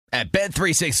At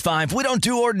Bet365, we don't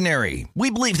do ordinary. We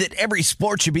believe that every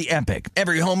sport should be epic.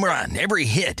 Every home run, every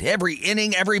hit, every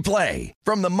inning, every play.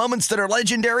 From the moments that are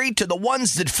legendary to the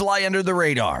ones that fly under the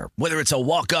radar. Whether it's a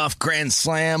walk-off grand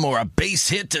slam or a base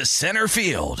hit to center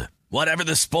field. Whatever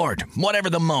the sport, whatever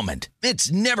the moment.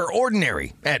 It's never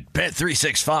ordinary at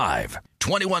Bet365.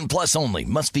 21 plus only.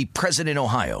 Must be present in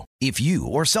Ohio. If you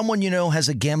or someone you know has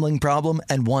a gambling problem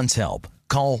and wants help,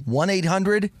 call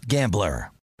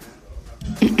 1-800-GAMBLER.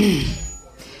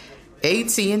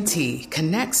 AT&T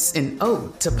connects an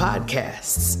ode to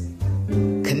podcasts.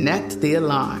 Connect the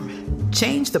alarm.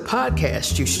 Change the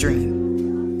podcast you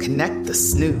stream. Connect the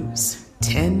snooze.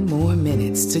 10 more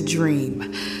minutes to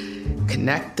dream.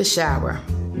 Connect the shower.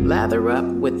 Lather up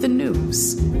with the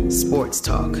news. Sports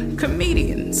talk,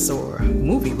 comedians, or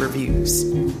movie reviews.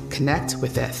 Connect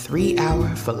with that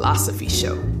 3-hour philosophy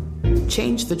show.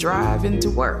 Change the drive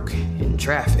into work in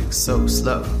traffic so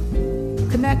slow.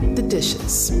 Connect the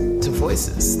dishes to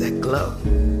voices that glow.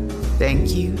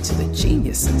 Thank you to the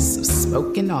geniuses of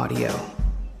spoken audio.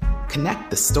 Connect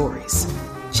the stories.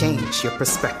 Change your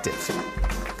perspective.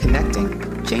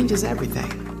 Connecting changes everything.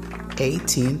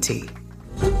 AT&T.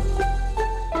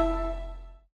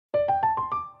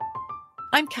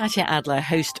 I'm Katya Adler,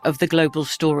 host of The Global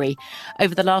Story.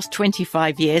 Over the last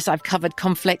 25 years, I've covered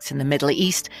conflicts in the Middle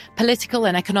East, political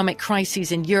and economic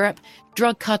crises in Europe,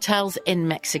 drug cartels in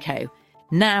Mexico.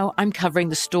 Now I'm covering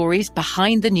the stories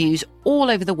behind the news all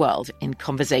over the world in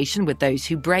conversation with those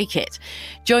who break it.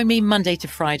 Join me Monday to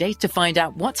Friday to find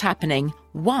out what's happening,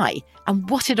 why, and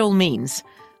what it all means.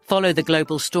 Follow The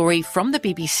Global Story from the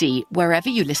BBC wherever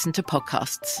you listen to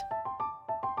podcasts.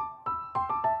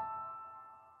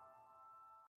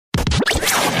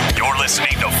 You're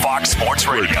listening to Fox Sports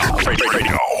Radio.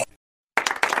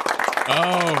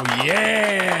 Oh,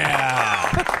 yeah.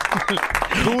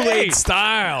 Kool-Aid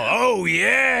style. Oh,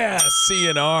 yeah.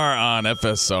 CNR on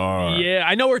FSR. Yeah,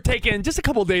 I know we're taking just a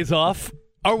couple days off.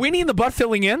 Are Winnie and the Butt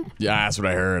filling in? Yeah, that's what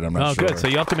I heard. I'm not sure. Oh, good. So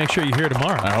you have to make sure you're here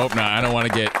tomorrow. I hope not. I don't want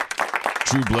to get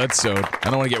Drew Bledsoe. I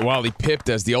don't want to get Wally Pipped,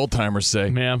 as the old timers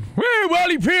say. Man. Hey,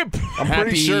 Wally Pip. I'm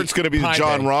pretty sure it's going to be the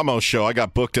John Ramos show. I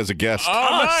got booked as a guest.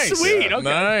 Oh, nice. Sweet. Okay.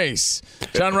 Nice.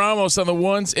 John Ramos on the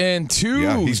ones and twos.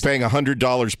 Yeah, he's paying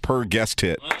 $100 per guest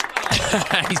hit.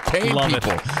 He's paying Love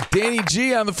people. it. Danny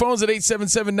G on the phones at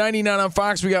 877-99 on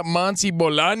Fox. We got Monty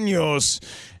Bolaños.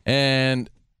 And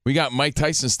we got Mike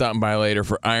Tyson stopping by later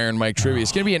for Iron Mike Trivia.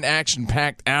 It's going to be an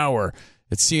action-packed hour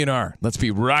at CNR. Let's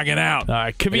be rocking out. All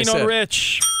right, Covino and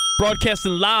Rich,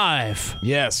 broadcasting live.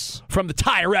 Yes. From the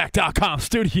TireRack.com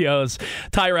studios.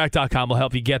 TireRack.com will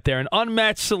help you get there. An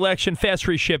unmatched selection, fast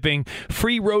free shipping,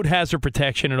 free road hazard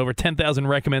protection, and over 10,000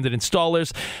 recommended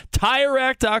installers.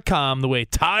 TireRack.com, the way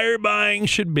tire buying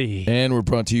should be. And we're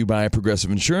brought to you by Progressive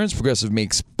Insurance. Progressive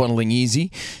makes bundling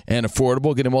easy and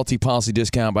affordable. Get a multi-policy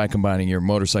discount by combining your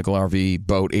motorcycle, RV,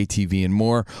 boat, ATV, and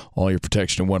more. All your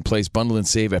protection in one place. Bundle and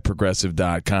save at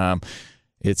Progressive.com.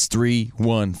 It's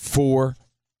 314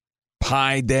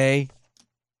 Pie Day.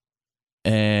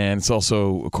 And it's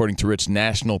also, according to Rich,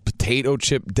 National Potato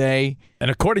Chip Day.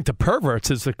 And according to perverts,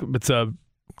 it's a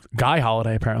guy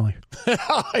holiday, apparently.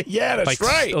 Yeah, that's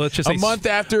right. Let's just a say, month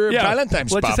after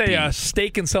Valentine's Let's just Puppy. say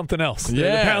steak and something else.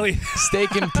 Yeah, Apparently.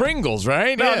 steak and Pringles,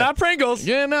 right? No, yeah. not Pringles.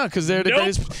 Yeah, no, because they're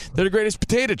the greatest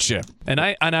potato chip. And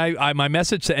I my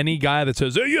message to any guy that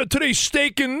says, "Oh yeah, today's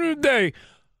steak and day,"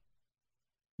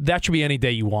 that should be any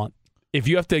day you want. If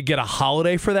you have to get a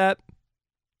holiday for that,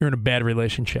 you're in a bad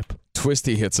relationship.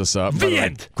 Twisty hits us up. The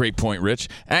end. Great point, Rich.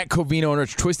 At Covino and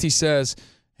Rich, Twisty says,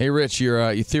 "Hey, Rich,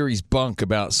 your theory's bunk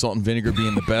about salt and vinegar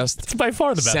being the best. It's by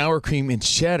far the best. Sour cream and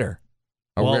cheddar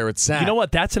are where it's at." You know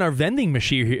what? That's in our vending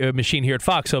machine here at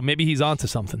Fox, so maybe he's onto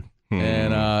something.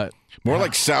 And more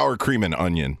like sour cream and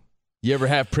onion. You ever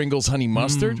have Pringles honey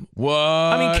mustard? What?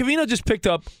 I mean, Covino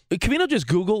just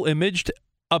Google imaged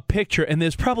a picture, and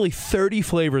there's probably 30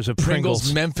 flavors of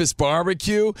Pringles. Memphis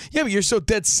barbecue. Yeah, but you're so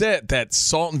dead set that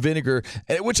salt and vinegar,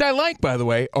 which I like, by the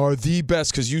way, are the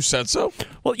best because you said so.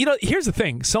 Well, here's the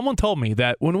thing. Someone told me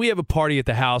that when we have a party at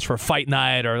the house for a fight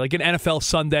night or like an NFL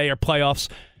Sunday or playoffs,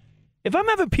 if I'm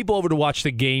having people over to watch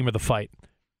the game or the fight,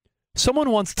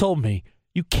 someone once told me,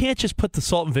 you can't just put the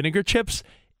salt and vinegar chips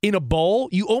in a bowl.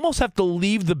 You almost have to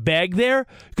leave the bag there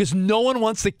because no one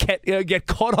wants to get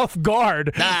caught off guard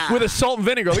with a salt and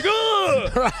vinegar. Like,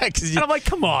 ugh! Right, and I'm like,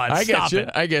 come on, stop it.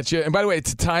 I get you. And by the way,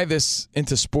 to tie this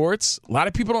into sports, a lot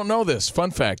of people don't know this. Fun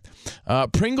fact,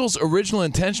 Pringles' original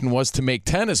intention was to make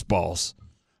tennis balls.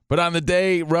 But on the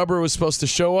day rubber was supposed to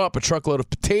show up, a truckload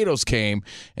of potatoes came,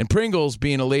 and Pringles,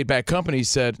 being a laid-back company,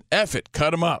 said, F it,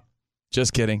 cut them up.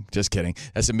 Just kidding.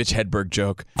 That's a Mitch Hedberg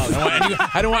joke.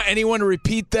 I don't want anyone to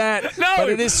repeat that. No, but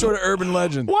it is sort of urban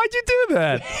legend. Why'd you do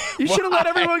that? You should have let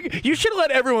everyone. You should have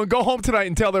let everyone go home tonight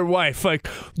and tell their wife, like,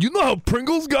 you know how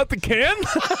Pringles got the can?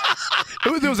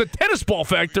 There was a tennis ball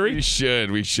factory. We should.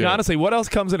 Yeah, honestly, what else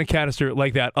comes in a canister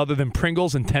like that other than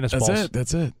Pringles and tennis balls?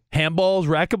 That's it. Handballs,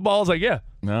 racquetballs, like, yeah.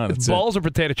 No, that's balls or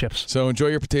potato chips. So enjoy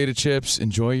your potato chips.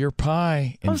 Enjoy your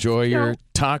pie. Enjoy your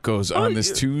tacos on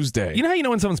this Tuesday. You know how you know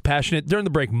when someone's passionate? During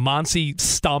the break, Monsi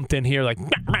stomped in here like,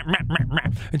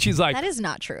 and she's like, that is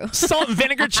not true. Salt and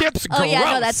vinegar chips? Oh,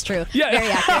 yeah, no, that's true. Yeah. Very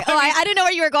accurate. Oh, I didn't know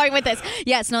where you were going with this.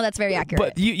 Yes, no, that's very accurate.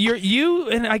 But you,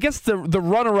 and I guess the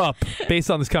runner-up based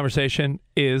on this conversation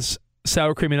is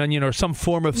sour cream and onion or some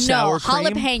form of sour cream.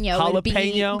 Jalapeno would be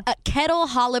a kettle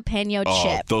jalapeno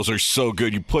chip. Those are so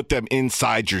good. You put them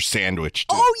inside your sandwich.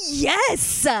 Too. Oh,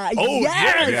 yes.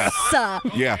 Yes.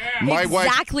 Yeah. My wife.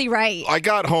 Exactly right. I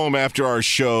got home after our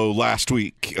show last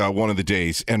week, one of the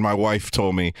days, and my wife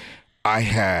told me I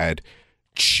had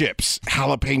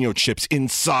jalapeno chips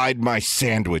inside my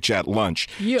sandwich at lunch.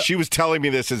 Yeah. She was telling me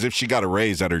this as if she got a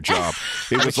raise at her job.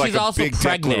 It was like a big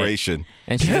declaration.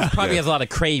 And she probably has a lot of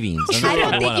cravings. I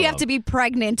don't think you have to be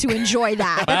pregnant to enjoy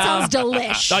that. That sounds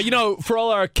delish. For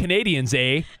all our Canadians,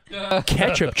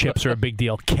 ketchup chips are a big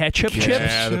deal. Ketchup chips?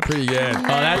 Yeah, they're pretty good.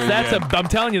 I'm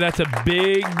telling you, that's a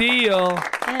big deal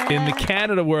in the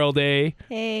Canada world,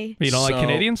 Hey. You don't like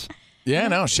Canadians? Yeah,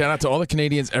 no. Shout out to all the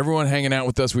Canadians, everyone hanging out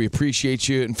with us. We appreciate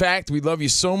you. In fact, we love you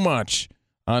so much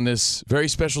on this very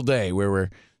special day where we're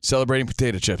celebrating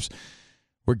potato chips.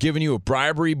 We're giving you a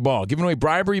bribery ball. Giving away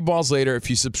bribery balls later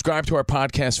if you subscribe to our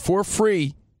podcast for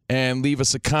free and leave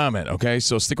us a comment, okay?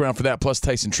 So stick around for that, plus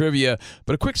Tyson Trivia.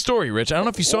 But a quick story, Rich. I don't know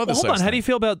if you saw this Hold on. How do you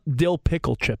feel about dill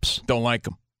pickle chips? Don't like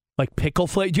them. Like pickle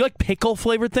flavor? Do you like pickle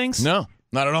flavored things? No,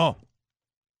 not at all.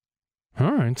 All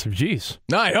right, so geez.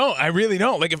 No, I don't. I really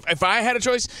don't. Like, if I had a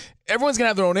choice, everyone's going to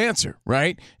have their own answer,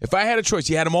 right? If I had a choice,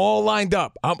 you had them all lined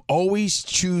up. I'm always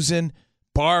choosing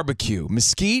barbecue.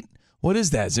 Mesquite? What is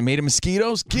that? Is it made of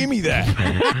mosquitoes? Give me that.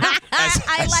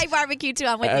 I like barbecue, too.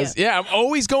 I'm with you. Yeah, I'm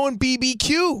always going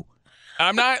BBQ.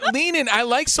 I'm not leaning. I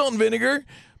like salt and vinegar,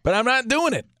 but I'm not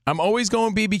doing it. I'm always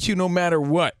going BBQ no matter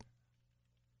what.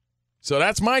 So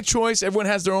that's my choice. Everyone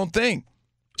has their own thing.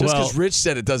 Just because Rich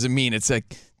said it doesn't mean it's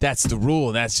like that's the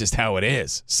rule. That's just how it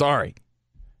is. Sorry.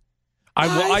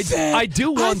 I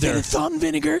do wonder. I said salt and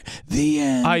vinegar. The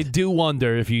end. I do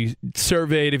wonder if you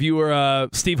were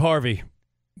Steve Harvey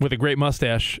with a great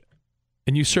mustache,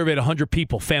 and you surveyed 100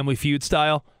 people, Family Feud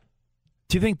style.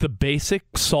 Do you think the basic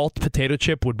salt potato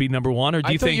chip would be number one, or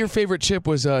do you think your favorite chip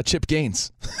was Chip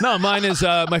Gaines? No, mine is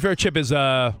my favorite chip is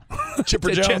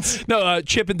Chipper Jones.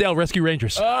 Chip and Dale Rescue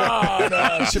Rangers. Oh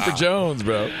no, Chipper Jones,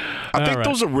 bro. I think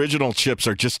those original chips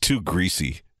are just too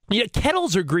greasy. Yeah,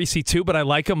 kettles are greasy too, but I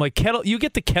like them. Like kettle, you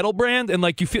get the Kettle brand, and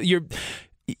like you feel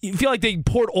like they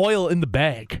poured oil in the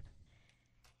bag.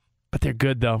 But they're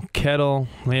good though. Kettle,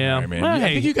 yeah. Right, man. I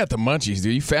think you got the munchies,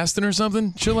 dude. You fasting or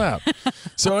something? Chill out.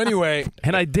 So anyway,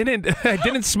 and I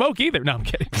didn't smoke either. No, I'm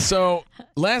kidding. So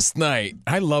last night,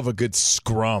 I love a good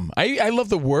scrum. I love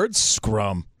the word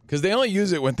scrum because they only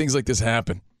use it when things like this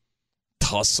happen.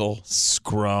 Tussle,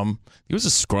 scrum. It was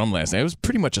a scrum last night. It was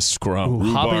pretty much a scrum.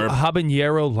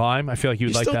 Habanero lime. I feel like you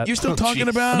would like that. You're still talking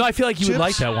about? No, I feel like you would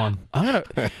like that one.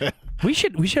 We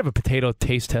should have a potato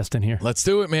taste test in here. Let's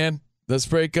do it, man. Let's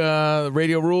break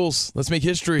radio rules. Let's make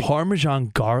history.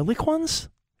 Parmesan garlic ones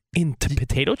into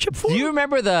potato chip form? Do you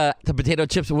remember the potato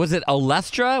chips? Was it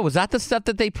Olestra? Was that the stuff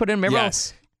that they put in? Remember?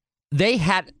 Yes. They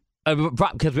had,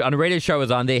 because on the radio show I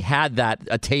was on, they had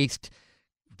a taste,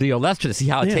 the Olestra, to see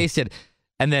how it tasted.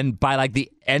 And then by like the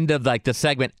end of like the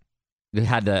segment, they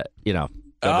had to,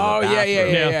 Oh,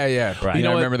 yeah. Right. You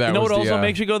know I remember that. You know what also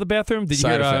makes you go to the bathroom? Did you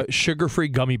get sugar-free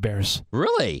gummy bears?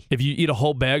 Really? If you eat a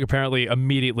whole bag, apparently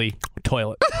immediately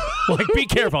toilet. Like, be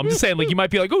careful. I'm just saying, like, you might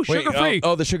be like, oh, sugar-free.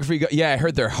 The sugar-free. Yeah, I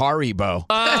heard they're Haribo.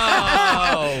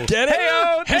 Oh. Get it?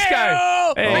 Hey-o, this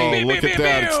guy. Hey. Oh, look at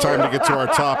that. It's time to get to our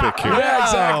topic here. Yeah,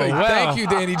 exactly. Wow. Thank you,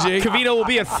 Danny G. Cavino will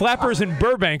be at Flappers in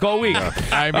Burbank all week.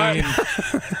 I mean,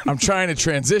 I'm trying to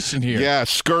transition here. Yeah,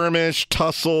 skirmish,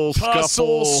 tussle,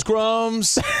 scuffle,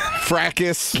 scrums,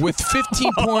 fracas. With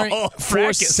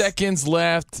 15.4 seconds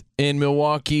left in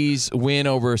Milwaukee's win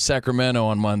over Sacramento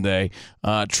on Monday,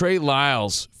 Trey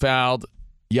Lyles fouled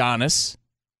Giannis,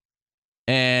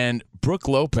 and Brooke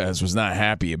Lopez was not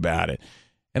happy about it.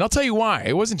 And I'll tell you why.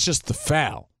 It wasn't just the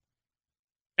foul.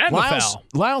 And the foul.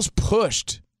 Lyles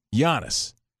pushed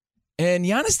Giannis, and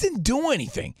Giannis didn't do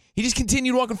anything. He just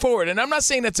continued walking forward. And I'm not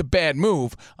saying that's a bad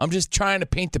move. I'm just trying to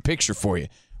paint the picture for you.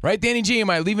 Right, Danny G? Am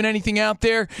I leaving anything out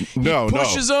there? No, he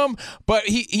pushes him, but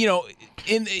he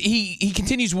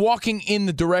continues walking in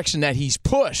the direction that he's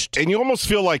pushed. And you almost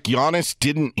feel like Giannis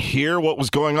didn't hear what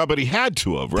was going on, but he had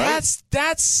to have, right?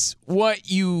 That's what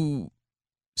you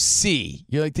see.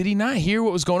 You're like, did he not hear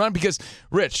what was going on? Because,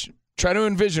 Rich, try to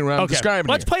envision what I'm describing.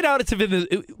 Let's here.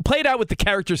 play it out with the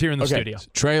characters here in the studio.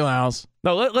 Trey Lyles.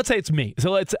 No, let's say it's me.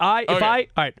 So all right.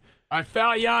 I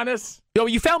foul Giannis. Yo,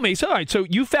 you found me. So all right, so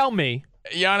you found me.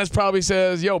 Giannis probably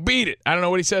says, yo, beat it. I don't know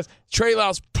what he says. Trey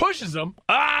Lyles pushes him.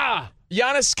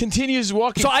 Giannis continues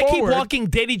walking forward. So I keep walking.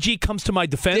 Danny G comes to my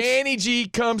defense. Danny G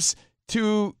comes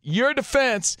to your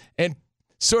defense and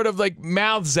sort of like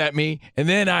mouths at me, and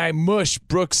then I mush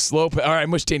Brooks Lopez. Or I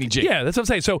mush Danny G. Yeah, that's what I'm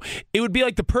saying. So it would be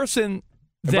like the person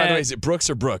that... By the way, is it Brooks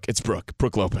or Brooke? It's Brooke.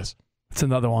 Brooke Lopez. It's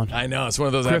another one. I know. It's one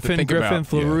of those I have to think Griffin, about.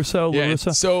 LaRusso. Yeah.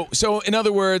 So in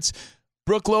other words,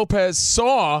 Brooke Lopez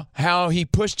saw how he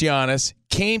pushed Giannis,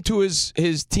 came to his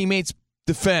teammate's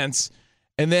defense,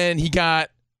 and then he got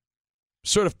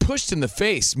sort of pushed in the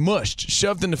face,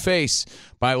 shoved in the face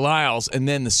by Lyles, and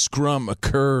then the scrum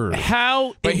occurred.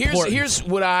 But here's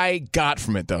what I got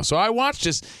from it, though. So I watched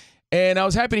this, and I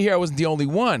was happy to hear I wasn't the only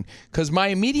one, because my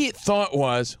immediate thought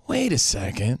was, wait a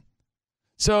second.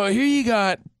 So here you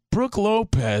got Brooke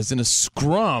Lopez in a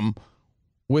scrum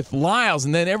with Lyles,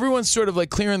 and then everyone's sort of like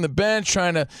clearing the bench,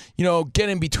 trying to, get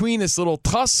in between this little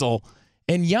tussle,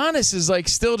 and Giannis is like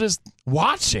still just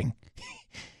watching.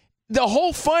 The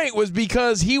whole fight was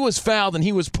because he was fouled and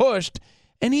he was pushed,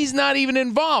 and he's not even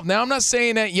involved. Now, I'm not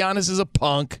saying that Giannis is a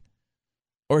punk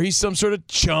or he's some sort of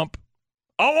chump.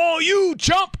 Oh, you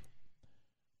chump!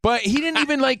 But he didn't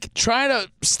even try to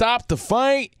stop the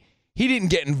fight. He didn't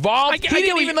get involved. He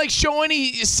didn't even show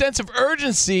any sense of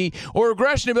urgency or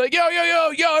aggression to be like, yo,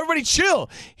 everybody chill.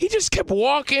 He just kept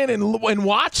walking and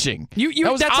watching.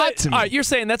 That was odd to me. All right, you're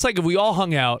saying that's like if we all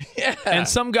hung out and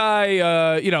some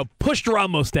guy, pushed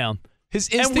Ramos down. His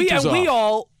instinct was off. We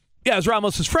all, as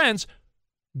Ramos' friends,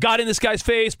 got in this guy's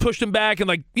face, pushed him back,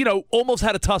 and almost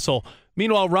had a tussle.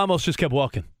 Meanwhile, Ramos just kept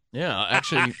walking. Yeah,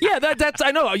 actually. Yeah, that's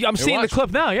I know. I'm seeing the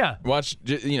clip now. Yeah. Let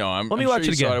me watch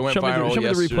it again. It went show viral me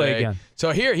the replay again.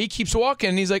 So here he keeps walking,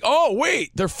 and he's like, "Oh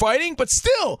wait, they're fighting," but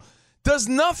still does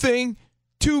nothing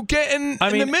to get in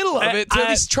the middle of it to at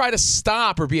least try to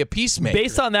stop or be a peacemaker.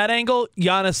 Based on that angle,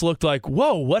 Giannis looked like,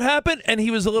 "Whoa, what happened?" And he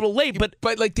was a little late.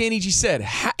 But like Danny G said,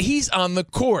 he's on the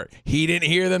court. He didn't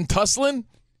hear them tussling.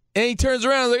 And he turns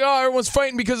around and is like, oh, everyone's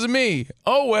fighting because of me.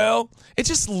 Oh, well. It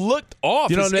just looked off.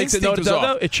 You know what makes it notice,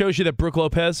 though? It shows you that Brooke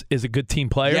Lopez is a good team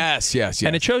player. Yes.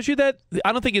 And it shows you that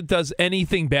I don't think it does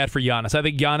anything bad for Giannis. I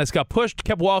think Giannis got pushed,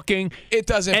 kept walking. It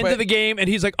doesn't. End of the game, and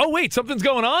he's like, oh, wait, something's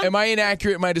going on? Am I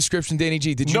inaccurate in my description, Danny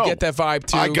G? Did you get that vibe,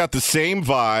 too? I got the same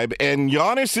vibe, and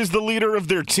Giannis is the leader of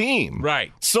their team.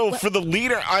 Right. So for the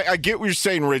leader, I get what you're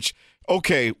saying, Rich.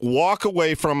 Okay, walk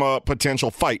away from a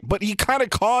potential fight. But he kind of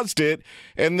caused it,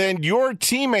 and then your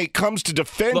teammate comes to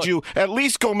defend you. At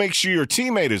least go make sure your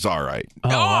teammate is all right. Oh,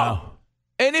 wow.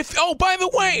 And by the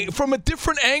way, from a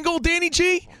different angle, Danny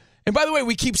G, and by the way,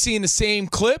 we keep seeing the same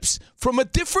clips. From a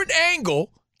different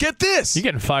angle, get this. You're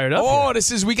getting fired up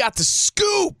here. We got the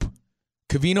scoop.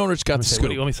 Covino Rich got the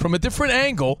scoop. From a different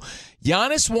angle,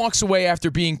 Giannis walks away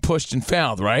after being pushed and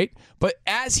fouled, right? But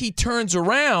as he turns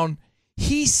around,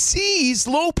 he sees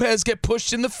Lopez get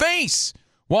pushed in the face.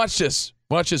 Watch this.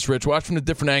 Watch this, Rich. Watch from a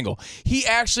different angle. He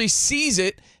actually sees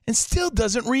it and still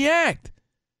doesn't react.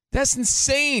 That's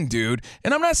insane, dude.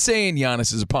 And I'm not saying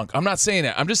Giannis is a punk. I'm not saying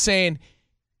that. I'm just saying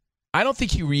I don't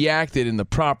think he reacted in the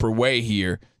proper way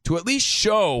here to at least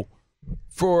show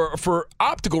for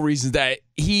optical reasons that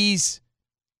he's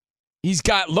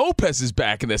got Lopez's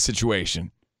back in that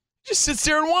situation. Just sits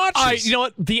there and watches. You know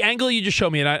what? The angle you just showed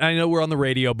me, and I know we're on the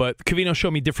radio, but Covino showed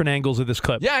me different angles of this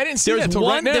clip. Yeah, I didn't see that until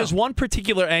right now. There's one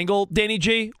particular angle, Danny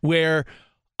G, where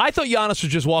I thought Giannis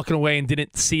was just walking away and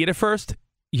didn't see it at first.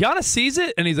 Giannis sees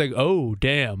it, and he's like, oh,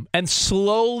 damn, and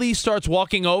slowly starts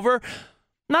walking over.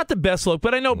 Not the best look,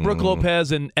 but I know Brooke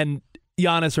Lopez and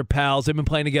Giannis are pals. They've been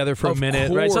playing together for a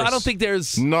minute, right? So I don't think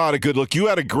there's... Not a good look. You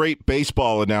had a great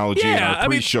baseball analogy in our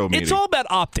pre-show meeting. It's all about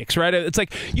optics, right? It's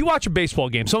like you watch a baseball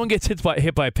game. Someone gets hit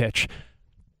by a pitch.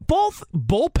 Both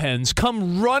bullpens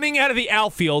come running out of the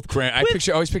outfield. I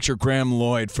always picture Graham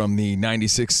Lloyd from the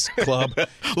 96 club.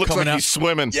 Looks like he's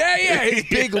swimming. Yeah. His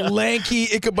big, lanky,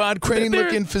 Ichabod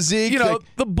Crane-looking physique.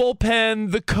 The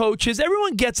bullpen, the coaches,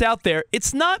 everyone gets out there.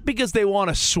 It's not because they want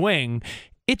to swing.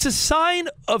 It's a sign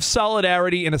of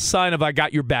solidarity and a sign of I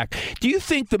got your back. Do you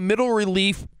think the middle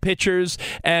relief pitchers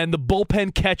and the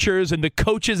bullpen catchers and the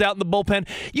coaches out in the bullpen,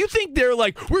 you think they're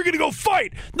like, we're going to go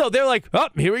fight? No, they're like, oh,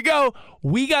 here we go.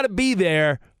 We got to be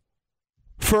there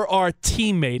for our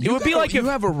teammate. It would be like you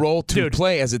have a role to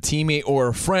play as a teammate or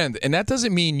a friend, and that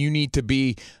doesn't mean you need to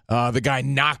be the guy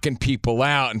knocking people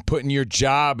out and putting your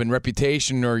job and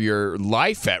reputation or your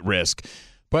life at risk.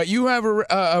 But you have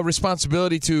a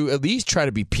responsibility to at least try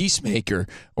to be peacemaker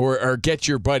or get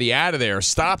your buddy out of there or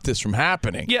stop this from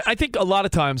happening. Yeah, I think a lot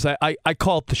of times I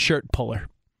call it the shirt puller.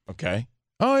 Okay.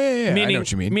 Oh, yeah. Meaning, I know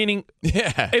what you mean. Meaning,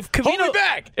 yeah. If Covino, hold me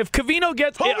back. If Covino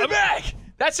gets... Hold me back.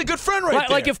 That's a good friend right there.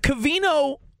 Like if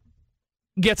Covino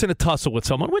gets in a tussle with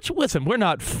someone, which, listen, we're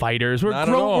not fighters.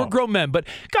 We're grown men. But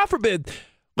God forbid,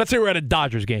 let's say we're at a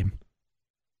Dodgers game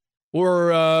or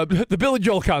the Billy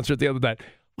Joel concert the other night.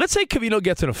 Let's say Covino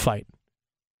gets in a fight.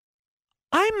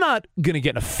 I'm not going to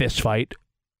get in a fist fight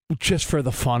just for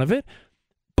the fun of it.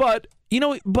 But you know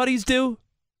what buddies do?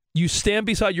 You stand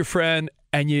beside your friend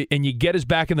and you get his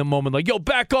back in the moment, like, yo,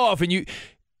 back off. And you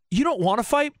don't want to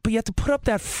fight, but you have to put up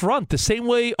that front the same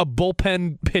way a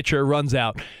bullpen pitcher runs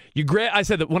out. I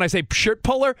said that when I say shirt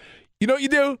puller, you know what you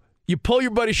do? You pull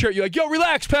your buddy's shirt. You're like, yo,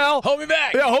 relax, pal. Hold me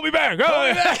back. Yeah, hold me back. Hold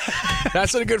me back.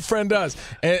 That's what a good friend does.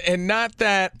 And not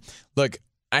that, look,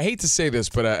 I hate to say this,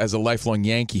 but as a lifelong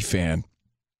Yankee fan,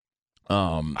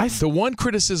 the one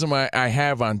criticism I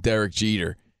have on Derek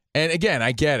Jeter, and again,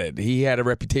 I get it. He had a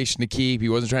reputation to keep. He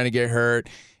wasn't trying to get hurt.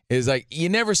 Is like you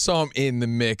never saw him in the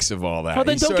mix of all that. Well,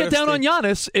 then don't get down on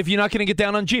Giannis if you're not going to get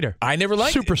down on Jeter. I never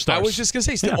liked superstars. I was just going to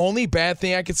say it's the only bad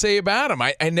thing I could say about him.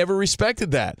 I never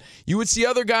respected that. You would see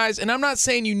other guys, and I'm not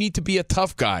saying you need to be a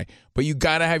tough guy, but you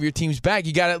got to have your team's back.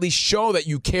 You got to at least show that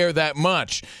you care that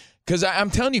much. Because I'm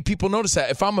telling you, people notice that.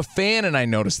 If I'm a fan and I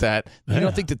notice that, you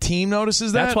don't think the team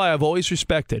notices that? That's why I've always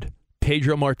respected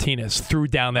Pedro Martinez threw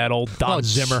down that old Don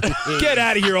Zimmer. Get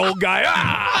out of here, old guy.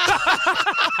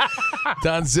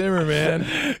 Don Zimmer,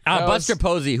 man. Buster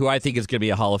Posey, who I think is going to be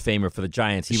a Hall of Famer for the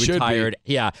Giants. He retired.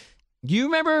 Yeah. You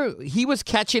remember he was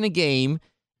catching a game,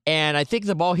 and I think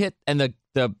the ball hit, and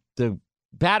the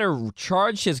batter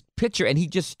charged his pitcher, and he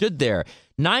just stood there.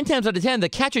 9 times out of 10, the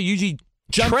catcher usually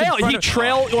he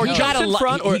got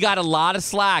a lot of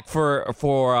slack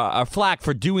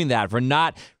for doing that, for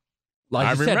not... Like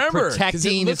I remember,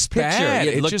 protecting his pitcher. Bad.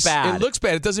 It looks bad. It looks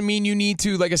bad. It doesn't mean you need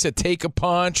to, like I said, take a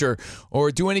punch or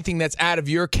do anything that's out of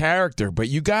your character. But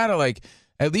you got to,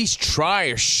 at least try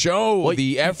or show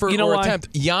the effort or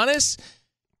attempt. Giannis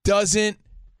doesn't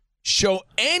show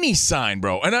any sign,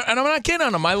 bro. And I'm not kidding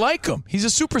on him. I like him. He's a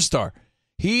superstar.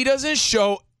 He doesn't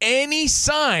show any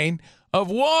sign of,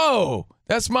 whoa,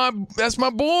 that's my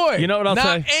boy. You know what I'll say?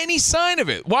 Not any sign of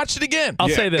it. Watch it again. I'll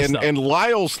say this, and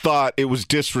Lyles thought it was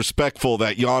disrespectful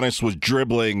that Giannis was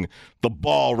dribbling the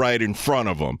ball right in front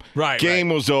of him. Right. Game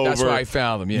was over. That's why I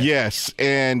fouled him, yeah. Yes,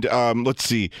 and let's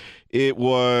see. It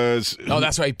was... Oh,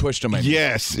 that's why he pushed him.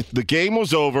 Yes. The game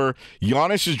was over.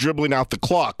 Giannis is dribbling out the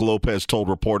clock, Lopez told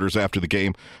reporters after the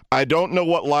game. I don't know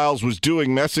what Lyles was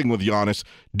doing, messing with Giannis,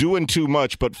 doing too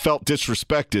much, but felt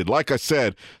disrespected. Like I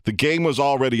said, the game was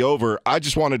already over. I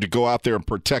just wanted to go out there and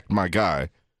protect my guy.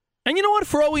 And you know what?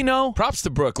 For all we know... Props to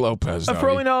Brooke Lopez, though. For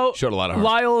all we know, showed a lot of heart.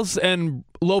 Lyles and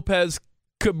Lopez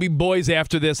could be boys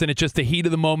after this, and it's just the heat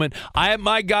of the moment. I have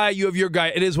my guy, you have your guy.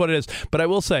 It is what it is. But I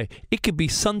will say, it could be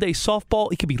Sunday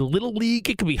softball, it could be Little League,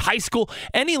 it could be high school,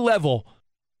 any level.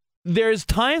 There's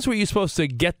times where you're supposed to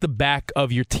get the back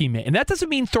of your teammate. And that doesn't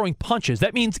mean throwing punches.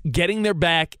 That means getting their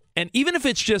back, and even if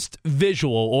it's just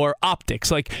visual or optics,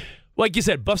 like you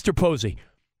said, Buster Posey.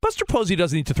 Buster Posey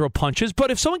doesn't need to throw punches, but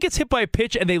if someone gets hit by a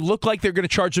pitch and they look like they're going to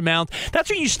charge the mound, that's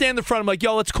when you stand in front of them like,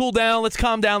 yo, let's cool down, let's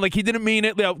calm down, like he didn't mean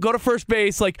it, yo, go to first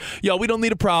base, like, yo, we don't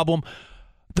need a problem.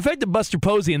 The fact that Buster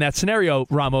Posey in that scenario,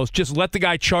 Ramos, just let the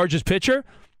guy charge his pitcher,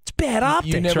 it's bad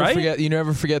optics, right? You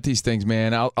never forget these things,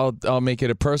 man. I'll make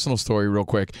it a personal story real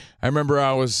quick. I remember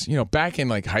I was, back in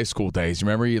high school days,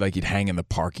 remember you'd hang in the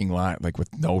parking lot with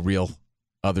no real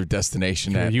other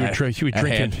destination. You were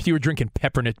drinking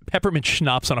peppermint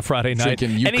schnapps on a Friday night.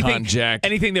 Drinking Yukon Jack.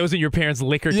 Anything that was in your parents'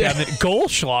 liquor cabinet.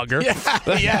 Goldschlager.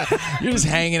 Yeah. You're just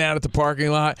hanging out at the parking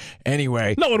lot.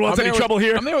 Anyway. No one wants any trouble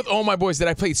here. I'm there with all my boys that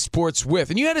I played sports with.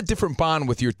 And you had a different bond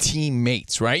with your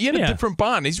teammates, right? You had a different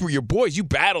bond. These were your boys. You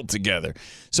battled together.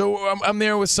 So I'm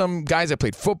there with some guys I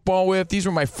played football with. These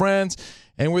were my friends.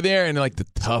 And we're there, and the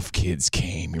tough kids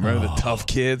came. You remember the tough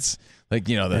kids?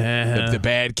 The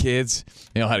bad kids,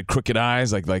 had crooked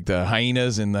eyes, like the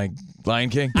hyenas and Lion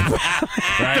King.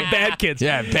 Right? The bad kids.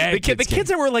 Yeah, bad kids. The kids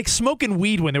that were like smoking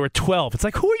weed when they were 12. It's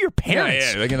like, who are your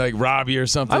parents? Yeah, they can like rob you or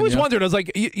something. I always wondered. I was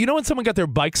like, you know when someone got their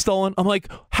bike stolen? I'm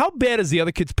like, how bad is the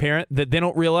other kid's parent that they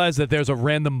don't realize that there's a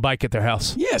random bike at their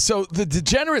house? Yeah, so the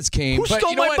degenerates came. Who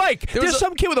stole my bike? There's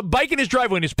some kid with a bike in his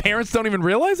driveway and his parents don't even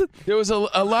realize it? There was a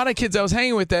lot of kids I was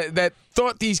hanging with that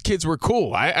thought these kids were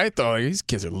cool. I thought these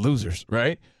kids are losers,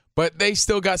 right? But they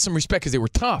still got some respect because they were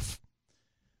tough.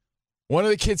 One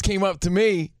of the kids came up to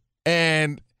me,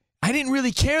 and I didn't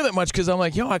really care that much because I'm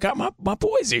like, yo, I got my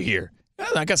boys are here.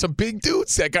 I got some big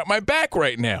dudes that got my back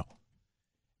right now.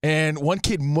 And one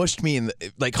kid mushed me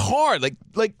hard,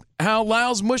 like how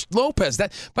Lyles mushed Lopez.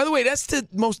 That, by the way, that's the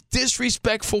most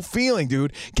disrespectful feeling,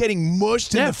 dude. Getting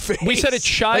mushed in the face. We said it's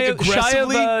shy of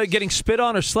getting spit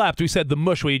on or slapped. We said the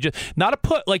mush, where you just not a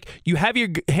put, like you have your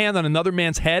hand on another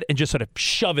man's head and just sort of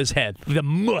shove his head. The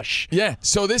mush. Yeah.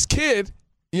 So this kid,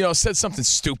 said something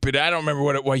stupid. I don't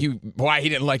remember why he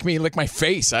didn't like me. He licked my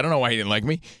face. I don't know why he didn't like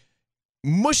me.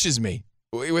 Mushes me.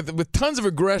 With tons of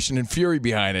aggression and fury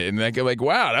behind it. And like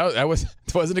wow, I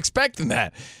wasn't expecting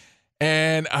that.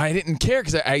 And I didn't care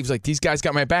because I was like, these guys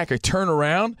got my back. I turn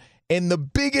around, and the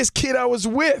biggest kid I was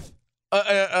with,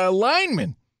 a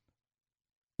lineman,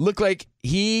 looked like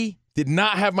he did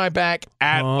not have my back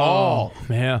at all.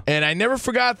 Yeah. And I never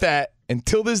forgot that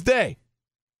until this day.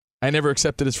 I never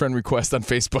accepted his friend request on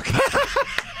Facebook.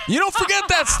 You don't forget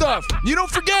that stuff. You don't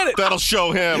forget it. That'll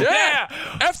show him. Yeah.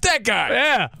 F that guy.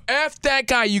 Yeah. F that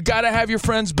guy. You got to have your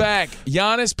friends back.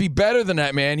 Giannis, be better than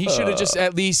that, man. He should have just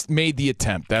at least made the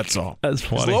attempt. That's all. That's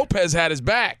funny. Lopez had his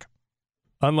back.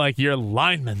 Unlike your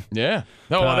lineman. Yeah.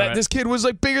 No, this kid was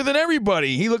like bigger than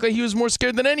everybody. He looked like he was more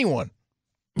scared than anyone.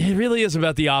 It really is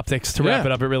about the optics. To wrap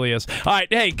it up, it really is. All right,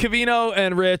 hey, Covino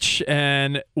and Rich,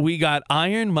 and we got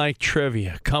Iron Mike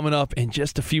trivia coming up in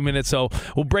just a few minutes. So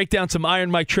we'll break down some Iron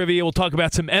Mike trivia. We'll talk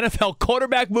about some NFL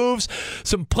quarterback moves,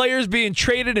 some players being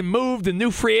traded and moved, and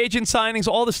new free agent signings,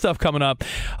 all the stuff coming up.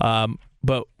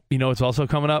 But you know what's also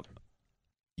coming up?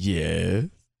 Yeah.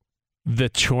 The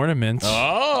tournament.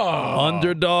 Oh.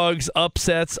 Underdogs,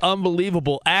 upsets,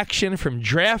 unbelievable action from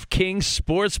DraftKings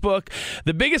Sportsbook.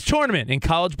 The biggest tournament in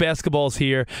college basketball is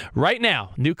here. Right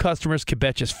now, new customers can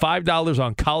bet just $5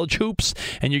 on college hoops,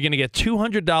 and you're going to get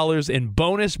 $200 in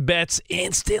bonus bets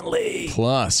instantly.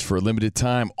 Plus, for a limited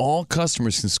time, all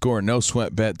customers can score a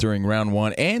no-sweat bet during round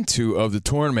 1 and 2 of the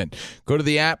tournament. Go to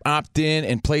the app, opt in,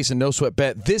 and place a no-sweat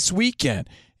bet this weekend.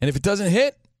 And if it doesn't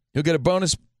hit, you'll get a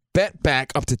bonus bet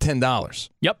back up to $10.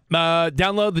 Yep.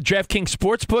 Download the DraftKings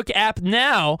Sportsbook app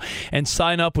now and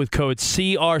sign up with code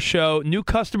CRSHOW. New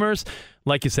customers,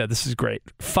 like you said, this is great.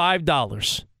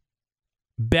 $5.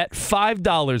 Bet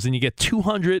 $5 and you get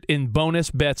 $200 in bonus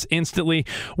bets instantly.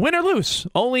 Win or lose.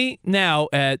 Only now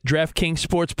at DraftKings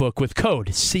Sportsbook with code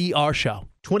CRSHOW.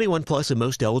 21 plus in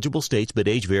most eligible states, but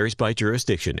age varies by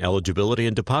jurisdiction. Eligibility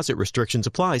and deposit restrictions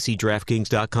apply. See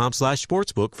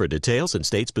DraftKings.com/sportsbook for details and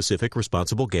state-specific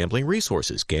responsible gambling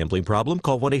resources. Gambling problem?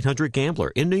 Call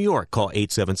 1-800-GAMBLER. In New York, call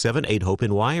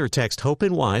 877-8-HOPE-NY or text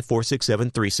HOPE-NY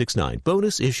 467-369.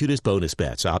 Bonus issued as bonus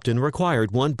bets. Opt-in required.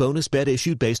 One bonus bet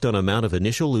issued based on amount of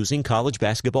initial losing college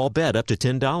basketball bet up to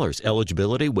 $10.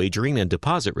 Eligibility, wagering, and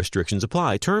deposit restrictions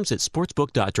apply. Terms at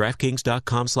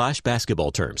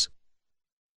sportsbook.draftkings.com/basketball terms.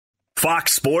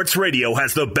 Fox Sports Radio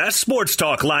has the best sports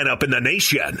talk lineup in the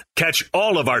nation. Catch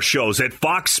all of our shows at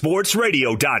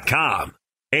foxsportsradio.com.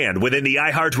 And within the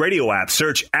iHeartRadio app,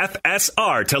 search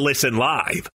FSR to listen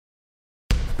live.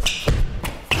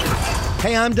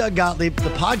 Hey, I'm Doug Gottlieb. The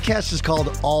podcast is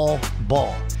called All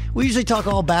Ball. We usually talk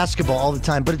all basketball all the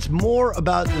time, but it's more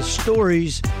about the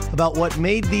stories about what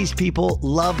made these people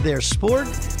love their sport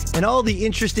and all the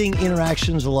interesting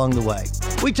interactions along the way.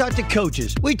 We talk to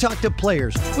coaches. We talk to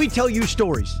players. We tell you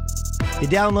stories. You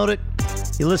download it.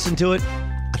 You listen to it.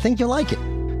 I think you'll like it.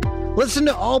 Listen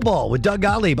to All Ball with Doug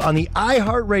Gottlieb on the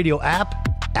iHeartRadio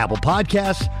app, Apple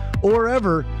Podcasts, or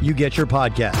wherever you get your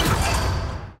podcasts.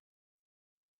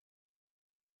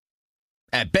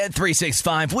 At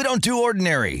Bet365, we don't do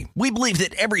ordinary. We believe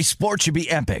that every sport should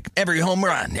be epic. Every home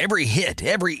run, every hit,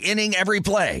 every inning, every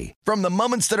play. From the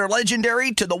moments that are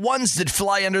legendary to the ones that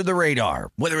fly under the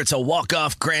radar. Whether it's a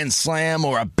walk-off grand slam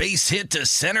or a base hit to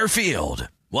center field.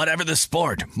 Whatever the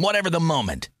sport, whatever the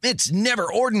moment. It's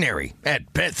never ordinary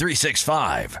at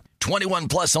Bet365. 21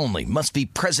 plus only. Must be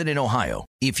present in Ohio.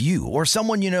 If you or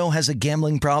someone you know has a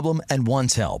gambling problem and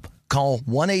wants help, call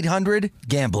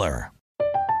 1-800-GAMBLER.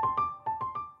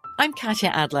 I'm Katya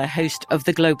Adler, host of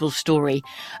The Global Story.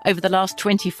 Over the last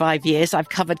 25 years, I've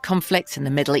covered conflicts in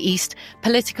the Middle East,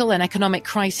 political and economic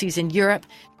crises in Europe,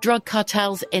 drug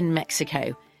cartels in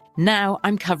Mexico. Now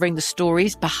I'm covering the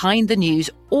stories behind the news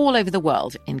all over the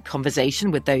world in conversation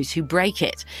with those who break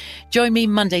it. Join me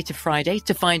Monday to Friday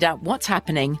to find out what's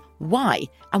happening, why,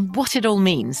 and what it all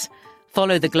means.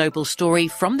 Follow The Global Story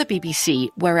from the BBC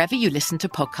wherever you listen to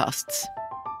podcasts.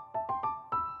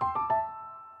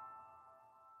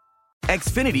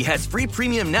 Xfinity has free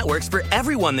premium networks for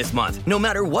everyone this month, no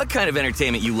matter what kind of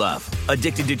entertainment you love.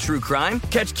 Addicted to true crime?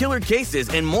 Catch killer cases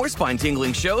and more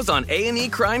spine-tingling shows on A&E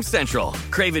Crime Central.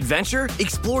 Crave adventure?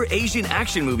 Explore Asian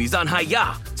action movies on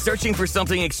Hi-Ya. Searching for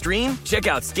something extreme? Check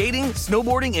out skating,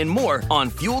 snowboarding, and more on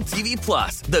Fuel TV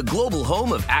Plus, the global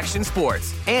home of action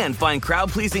sports. And find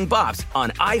crowd-pleasing bops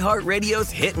on iHeartRadio's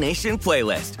Hit Nation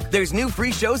playlist. There's new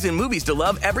free shows and movies to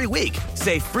love every week.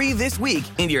 Say free this week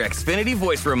in your Xfinity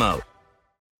voice remote.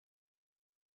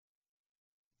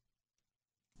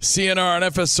 CNR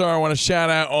and FSR, I want to shout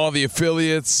out all the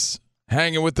affiliates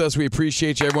hanging with us. We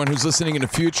appreciate you. Everyone who's listening in the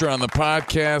future on the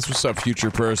podcast. What's up, future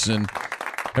person?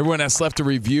 Everyone that's left a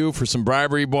review for some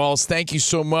bribery balls, thank you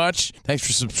so much. Thanks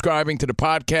for subscribing to the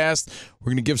podcast.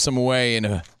 We're going to give some away in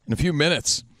a few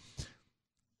minutes.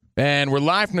 And we're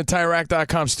live from the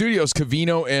TireRack.com studios,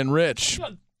 Covino and Rich.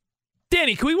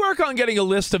 Danny, can we work on getting a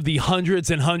list of the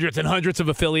hundreds and hundreds and hundreds of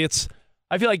affiliates?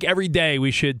 I feel like every day we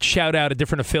should shout out a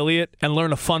different affiliate and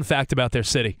learn a fun fact about their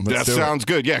city. That sounds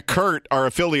good. Yeah, Kurt, our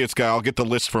affiliates guy, I'll get the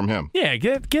list from him. Yeah,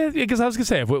 because I was going to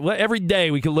say, every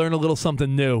day we could learn a little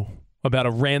something new about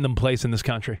a random place in this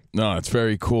country. No, it's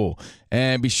very cool.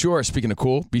 And be sure, speaking of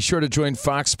cool, be sure to join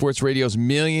Fox Sports Radio's $1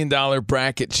 Million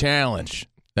Bracket Challenge.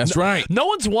 That's right. No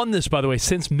one's won this, by the way,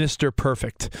 since Mr.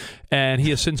 Perfect. And he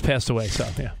has since passed away, so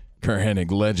yeah. Kurt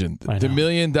Hennig, legend. The $1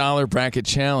 Million Bracket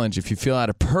Challenge. If you fill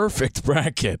out a perfect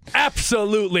bracket.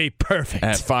 Absolutely perfect.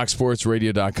 At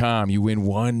foxsportsradio.com, you win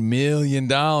 $1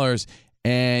 million.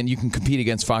 And you can compete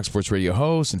against Fox Sports Radio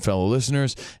hosts and fellow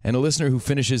listeners. And a listener who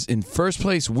finishes in first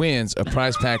place wins a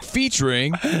prize pack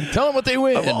featuring. Tell them what they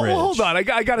win. Hold on. I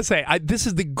got to say, this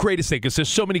is the greatest thing because there's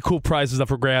so many cool prizes up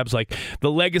for grabs, like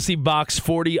the Legacy Box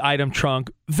 40-item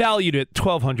trunk, valued at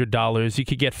 $1,200. You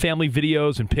could get family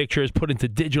videos and pictures put into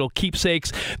digital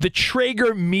keepsakes. The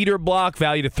Traeger meter block,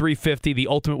 valued at $350, the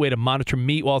ultimate way to monitor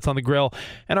meat while it's on the grill.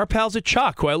 And our pals at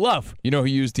Choc, who I love. You know who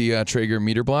used the Traeger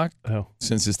meter block? Oh.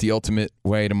 Since it's the ultimate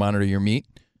way to monitor your meat,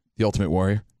 the Ultimate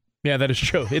Warrior. Yeah, that is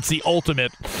true. It's the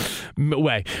ultimate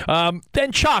way.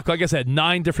 Then Choc, like I said,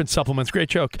 9 different supplements. Great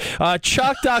joke.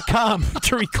 Choc.com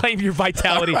to reclaim your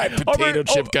vitality. All right, potato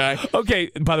chip guy. Okay,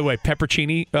 by the way,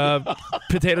 peppercini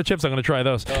potato chips, I'm going to try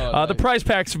those. Nice. The prize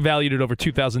pack's valued at over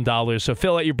 $2,000, so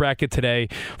fill out your bracket today.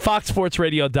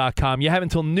 FoxSportsRadio.com. You have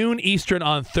until noon Eastern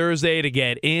on Thursday to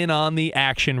get in on the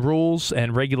action. Rules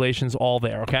and regulations all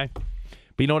there, okay? But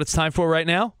you know what it's time for right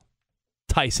now?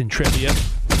 Tyson Trivia.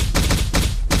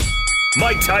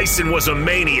 Mike Tyson was a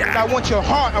maniac. I want your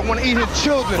heart. I want to eat his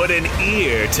children. Put an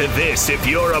ear to this if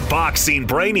you're a boxing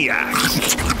brainiac.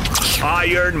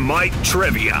 Iron Mike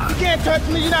Trivia. You can't touch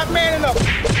me. You're not man enough.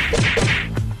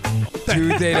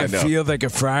 Tuesday that feels like a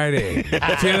Friday.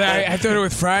 I thought it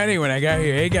was Friday when I got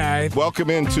here. Hey, guys. Welcome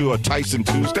into a Tyson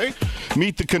Tuesday.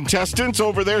 Meet the contestants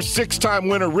over there. 6-time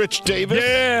winner Rich Davis.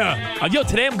 Yeah.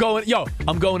 Today I'm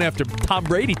going after Tom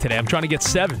Brady today. I'm trying to get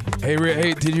 7.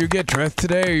 Hey, did you get dressed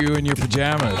today or are you in your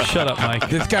pajamas? Shut up, Mike.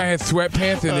 This guy has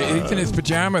sweatpants and he's in his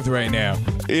pajamas right now.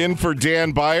 In for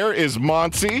Dan Byer is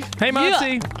Monty. Hey,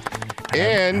 Monty.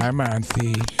 And I'm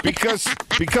Monty. Because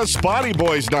Spotty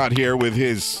Boy's not here with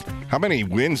his... How many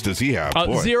wins does he have?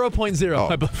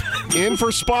 0.0. In for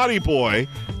Spotty Boy,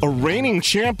 a reigning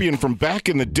champion from back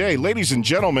in the day. Ladies and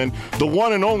gentlemen, the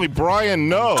one and only Brian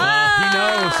Noe.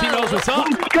 He knows what's up.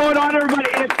 What's going on, everybody?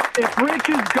 If Rich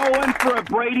is going for a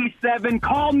Brady 7,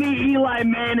 call me Eli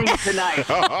Manning tonight.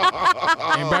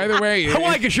 And by the way...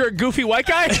 Because you're a goofy white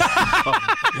guy?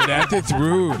 That's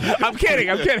rude. I'm kidding.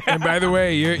 And by the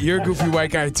way, you're a goofy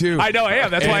white guy, too. I know I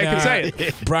am. That's why I can say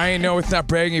it. Brian Noe, it's not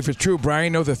bragging if it's true.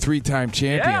 Brian Noe's a 3-time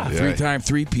champion. Yeah. 3-time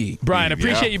 3-P. Brian,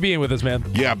 appreciate you being with us, man.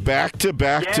 Yeah, back to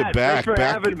back. Thanks for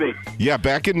having me. Yeah,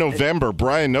 back in November,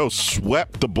 Brian Noe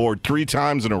swept the board 3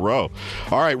 times in a row.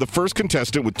 All right, the first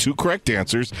contestant with 2 correct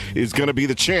answers is going to be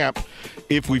the champ.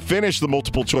 If we finish the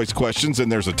multiple choice questions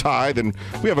and there's a tie, then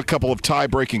we have a couple of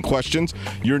tie-breaking questions.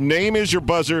 Your name is your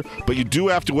buzzer, but you do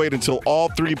have to wait until all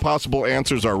 3 possible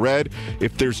answers are read.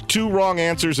 If there's 2 wrong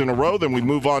answers in a row, then we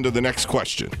move on to the next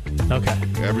question. Okay.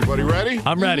 Everybody ready?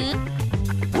 I'm ready.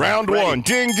 Round 1.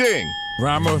 Ding, ding.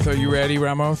 Ramos, are you ready,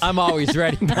 Ramos? I'm always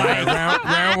ready. All right,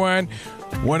 round 1.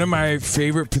 One of my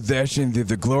favorite possessions is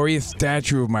the glorious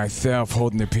statue of myself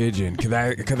holding a pigeon, because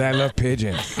I love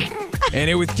pigeons. And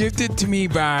it was gifted to me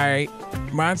by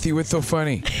Monty. What's so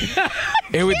funny?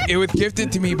 It was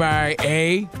gifted to me by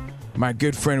A, my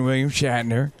good friend William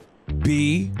Shatner,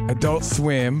 B, Adult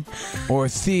Swim, or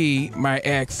C, my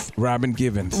ex, Robin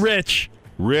Givens. Rich.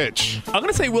 I'm going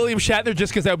to say William Shatner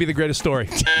just because that would be the greatest story.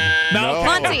 No.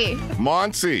 Monty.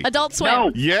 Monty. Adult Swim.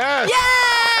 No. Yes. Oh.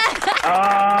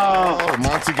 Oh,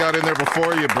 Monty got in there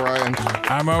before you, Brian.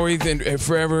 I'm always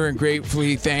forever and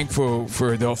gratefully thankful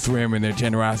for Adult Swim and their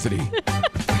generosity.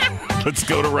 Let's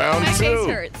go to round My 2. face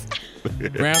hurts.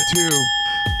 Round 2.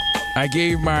 I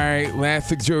gave my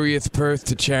last luxurious purse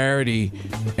to charity,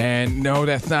 and no,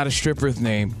 that's not a stripper's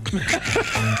name.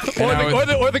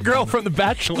 or the girl from The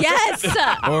Bachelor. Yes.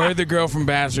 Or the girl from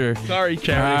Bachelor. Sorry,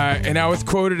 charity. And I was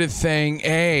quoted as saying,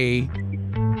 A,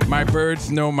 my birds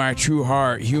know my true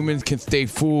heart. Humans can stay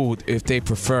fooled if they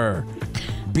prefer.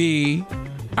 B,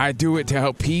 I do it to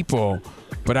help people,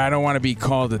 but I don't want to be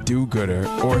called a do-gooder.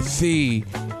 Or C,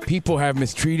 people have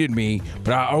mistreated me,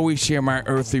 but I always share my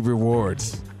earthly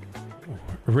rewards.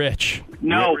 Rich.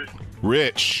 No.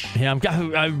 Rich. Yeah, I'm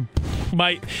going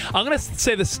to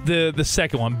say this the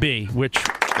second one, B, which,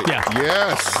 yeah.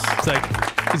 Yes. It's like,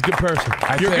 he's a good person.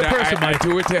 You're a good person, I Mike.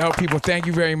 do it to help people. Thank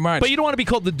you very much. But you don't want to be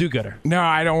called the do-gooder. No,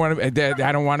 I don't want to.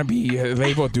 I don't want to be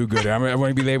labeled do-gooder. I want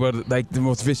to be labeled like the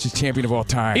most vicious champion of all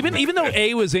time. Even though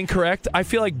A was incorrect, I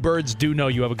feel like birds do know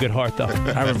you have a good heart, though.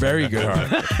 I have a very good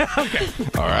heart. Okay.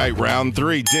 All right, round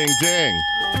 3. Ding, ding.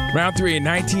 Round 3 in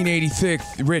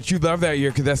 1986. Rich, you love that year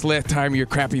because that's the last time your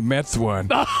crappy Mets won.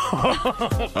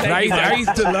 I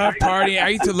used to love partying. I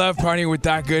used to love partying with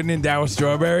Doc Gooden and Darryl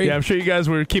Strawberry. Yeah, I'm sure you guys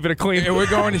were keeping it clean. And we're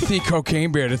going to see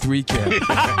Cocaine Bear this weekend.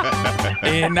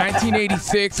 In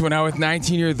 1986, when I was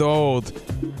 19 years old,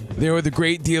 there was a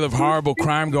great deal of horrible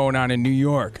crime going on in New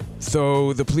York.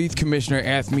 So the police commissioner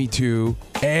asked me to,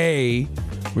 A,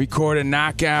 record a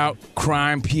knockout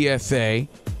crime PSA,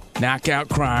 knockout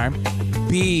crime,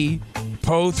 B,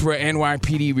 pose for an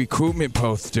NYPD recruitment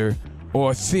poster,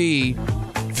 or C,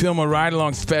 film a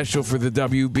ride-along special for the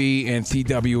WB and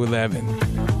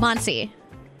CW11.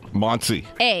 Monty.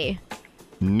 A.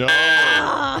 No.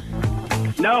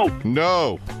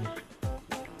 No.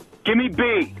 Give me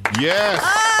B. Yes.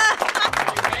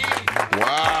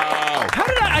 Wow. How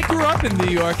did I grew up in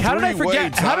New York. How did I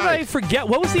forget? Three-way How did I tie. forget?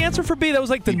 What was the answer for B? That was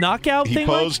like the knockout He thing?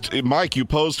 posed, Mike, you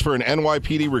posed for an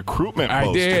NYPD recruitment I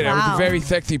poster. did. It was Wow. a very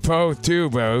sexy pose, too,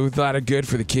 bro. It was a lot of good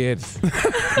for the kids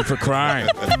and for crime.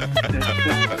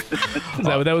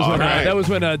 That was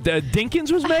when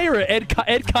Dinkins was mayor, or Ed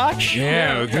Koch?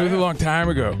 Yeah, it was a long time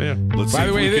ago. Yeah. Let's see By the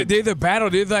if we way, could- there's a battle.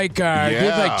 There's like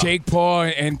Jake Paul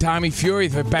and Tommy Fury.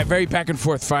 It's a very back and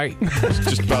forth fight. I was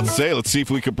just about to say, let's see if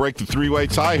we could break the 3-way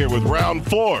tie here with round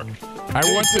 4. I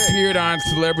once appeared on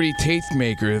Celebrity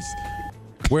Tastemakers,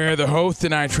 where the host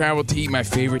and I traveled to eat my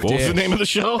favorite What dish. was the name of the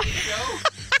show?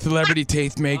 Celebrity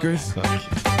Tastemakers.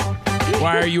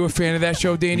 Why are you a fan of that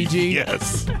show, Danny G?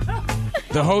 Yes.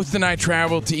 The host and I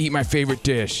traveled to eat my favorite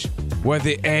dish. Was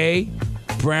it A,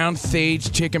 brown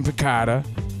sage chicken piccata?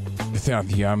 It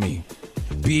sounds yummy.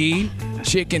 B,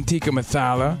 chicken tikka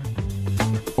masala?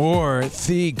 Or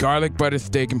C, garlic butter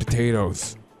steak and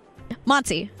potatoes?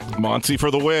 Monty. Monty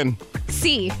for the win.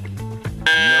 C.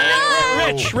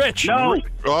 Rich. No.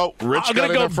 Oh, Rich I'm got gonna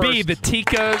in go there B, first. the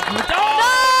Tika.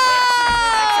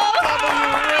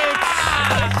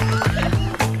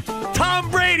 Tom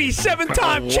Brady,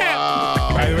 7-time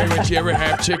champ. By the way, would you ever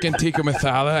have chicken tikka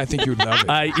masala? I think you would love it.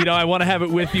 I want to have it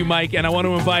with you, Mike, and I want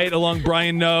to invite along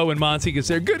Brian Noe and Monty because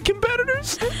they're good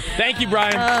competitors. Thank you,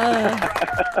 Brian.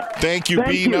 Thank you,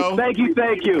 Bino. Thank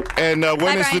you. And when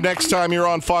Bye, is the Brian. next time you're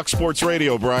on Fox Sports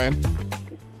Radio, Brian?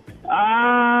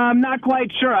 I'm not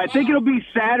quite sure. I think it'll be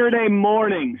Saturday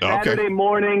morning. Okay. Saturday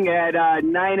morning at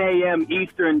 9 a.m.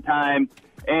 Eastern time.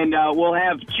 And we'll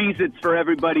have Cheez-Its for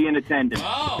everybody in attendance.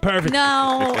 Perfect.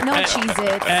 No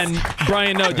Cheez-Its. And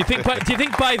Brian Noe, do you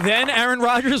think by then Aaron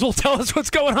Rodgers will tell us what's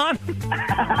going on?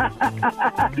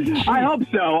 I hope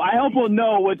so. I hope we'll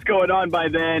know what's going on by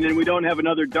then, and we don't have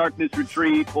another darkness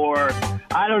retreat, or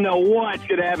I don't know what's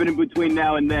going to happen in between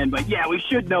now and then. But yeah, we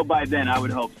should know by then. I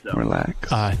would hope so. Relax.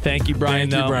 Thank you, Brian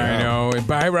Thank you, Noe. Brian. Oh, and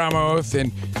bye, Ramos.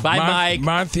 And Bye, Mike.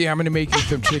 Monty, I'm going to make you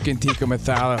some chicken tikka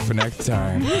masala for next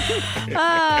time.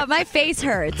 My face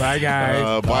hurts. Bye,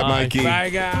 guys. Bye, Mikey. Bye,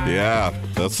 guys. Yeah,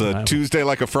 that's a Tuesday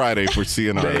like a Friday for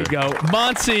CNR. There you go.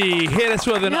 Monty, hit us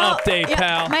with an update,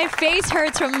 pal. My face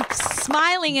hurts from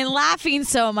smiling and laughing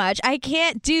so much. I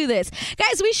can't do this.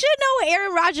 Guys, we should know what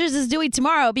Aaron Rodgers is doing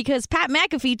tomorrow because Pat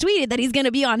McAfee tweeted that he's going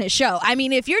to be on his show. I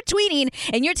mean, if you're tweeting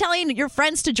and you're telling your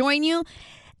friends to join you,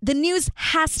 the news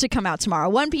has to come out tomorrow.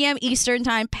 1 p.m. Eastern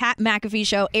time, Pat McAfee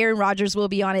show. Aaron Rodgers will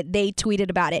be on it. They tweeted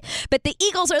about it. But the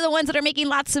Eagles are the ones that are making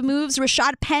lots of moves.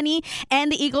 Rashad Penny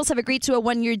and the Eagles have agreed to a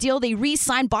 1-year deal. They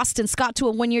re-signed Boston Scott to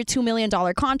a 1-year, $2 million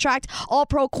contract.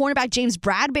 All-pro cornerback James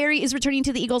Bradbury is returning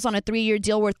to the Eagles on a 3-year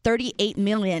deal worth $38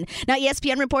 million. Now,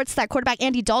 ESPN reports that quarterback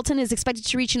Andy Dalton is expected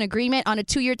to reach an agreement on a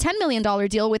 2-year, $10 million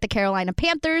deal with the Carolina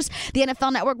Panthers. The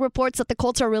NFL Network reports that the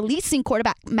Colts are releasing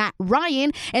quarterback Matt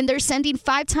Ryan, and they're sending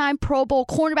 5-time Pro Bowl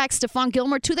cornerback Stephon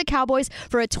Gilmore to the Cowboys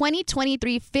for a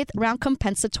 2023 fifth-round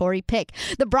compensatory pick.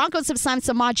 The Broncos have signed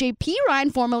Samaje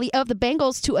Perine, formerly of the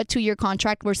Bengals, to a 2-year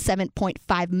contract worth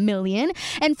 $7.5 million.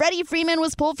 And Freddie Freeman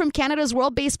was pulled from Canada's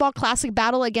World Baseball Classic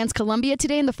battle against Colombia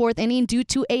today in the 4th inning due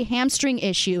to a hamstring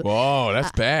issue. Whoa,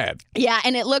 that's bad. Yeah,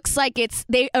 and it looks like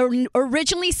they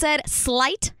originally said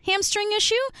slight hamstring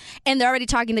issue, and they're already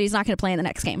talking that he's not going to play in the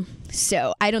next game.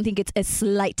 So I don't think it's a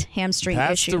slight hamstring issue.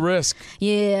 That's the risk.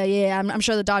 Yeah. I'm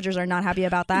sure the Dodgers are not happy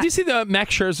about that. Did you see the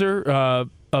Max Scherzer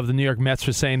of the New York Mets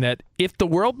was saying that if the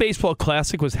World Baseball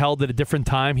Classic was held at a different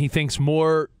time, he thinks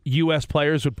more U.S.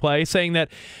 players would play, saying that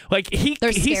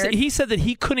he said that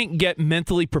he couldn't get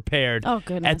mentally prepared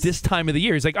at this time of the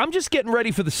year. He's like, I'm just getting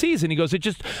ready for the season. He goes, it's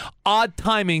just odd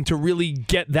timing to really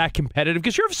get that competitive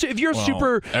because if you're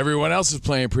super... Everyone else is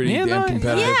playing pretty damn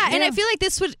competitive. Yeah, and I feel like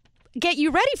this would get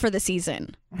you ready for the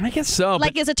season. I guess so.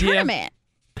 Like as a tournament. Yeah.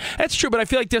 That's true, but I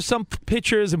feel like there's some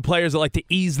pitchers and players that like to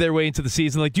ease their way into the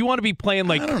season. Like, do you want to be playing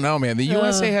like... I don't know, man. The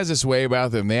USA has this way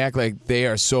about them. They act like they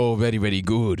are so very, very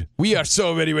good. We are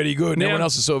so very, very good, and everyone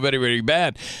else is so very, very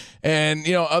bad. And,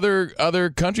 other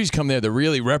countries come there that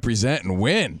really represent and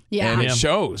win. Yeah. And it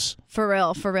shows. For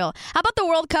real. How about the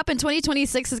World Cup in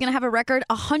 2026 is going to have a record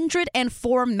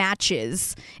 104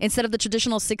 matches instead of the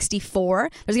traditional 64.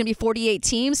 There's going to be 48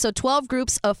 teams, so 12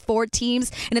 groups of 4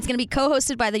 teams, and it's going to be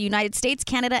co-hosted by the United States,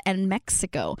 Canada, and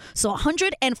Mexico. So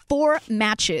 104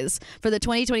 matches for the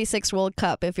 2026 World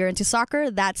Cup. If you're into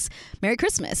soccer, that's Merry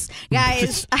Christmas.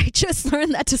 Guys, I just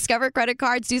learned that Discover credit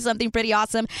cards do something pretty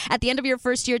awesome. At the end of your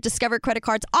first year, Discover credit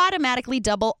cards automatically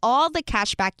double all the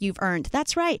cash back you've earned.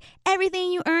 That's right.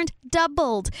 Everything you earned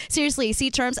doubled. Seriously, see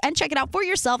terms and check it out for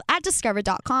yourself at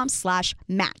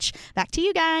discover.com/match. Back to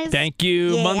you guys. Thank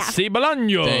you, Muncie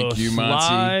Bolaños. Thank you,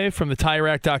 Muncie. Live from the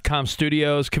TireRack.com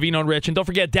studios. Covino and Rich. And don't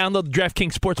forget, download the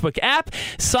DraftKings Sportsbook app.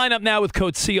 Sign up now with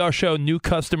code CRShow. New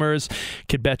customers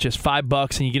could bet just $5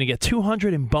 and you're going to get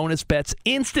 200 in bonus bets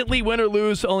instantly, win or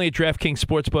lose, only at DraftKings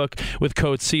Sportsbook with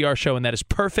code CRShow. And that is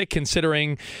perfect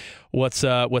considering what's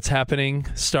happening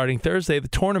starting Thursday, the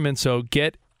tournament. So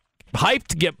get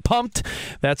hyped, get pumped.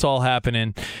 That's all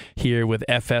happening here with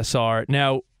FSR.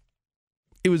 Now,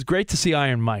 it was great to see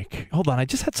Iron Mike. Hold on,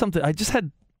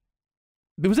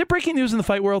 was there breaking news in the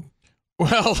fight world?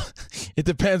 Well, it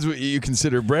depends what you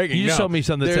consider breaking. You just showed me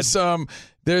something.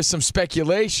 There's some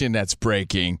speculation that's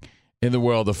breaking in the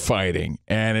world of fighting,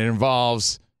 and it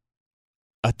involves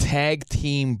a tag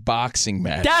team boxing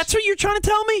match. That's what you're trying to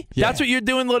tell me? Yeah. That's what you're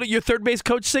doing, your third base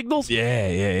coach signals?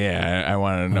 Yeah. I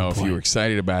wanted to know if you were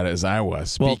excited about it as I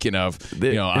was. Speaking of,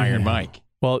 Iron Mike.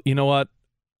 Well, you know what?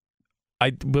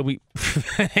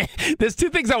 There's 2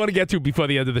 things I want to get to before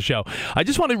the end of the show. I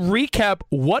just want to recap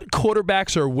what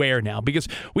quarterbacks are where now, because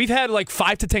we've had like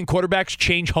 5 to 10 quarterbacks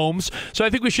change homes. So I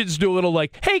think we should just do a little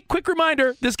hey, quick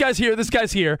reminder, this guy's here, this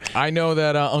guy's here. I know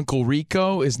that Uncle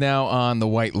Rico is now on the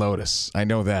White Lotus. I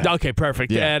know that. Okay,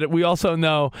 perfect. Yeah. And we also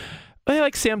know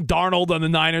like Sam Darnold on the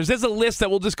Niners. There's a list that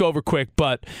we'll just go over quick,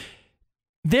 but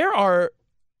there are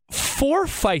 4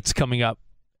 fights coming up.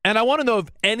 And I want to know if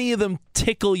any of them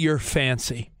tickle your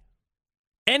fancy.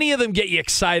 Any of them get you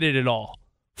excited at all.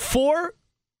 4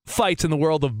 fights in the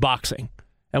world of boxing.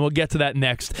 And we'll get to that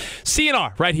next.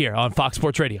 CNR right here on Fox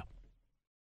Sports Radio.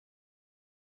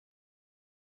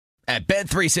 At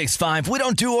Bet365, we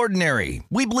don't do ordinary.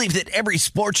 We believe that every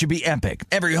sport should be epic.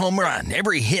 Every home run,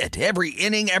 every hit, every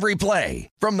inning, every play.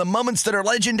 From the moments that are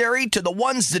legendary to the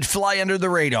ones that fly under the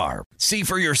radar. See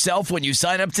for yourself when you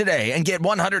sign up today and get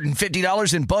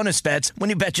 $150 in bonus bets when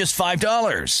you bet just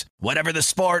 $5. Whatever the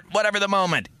sport, whatever the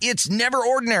moment, it's never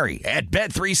ordinary at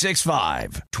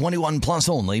Bet365. 21 plus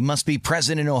only. Must be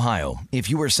present in Ohio. If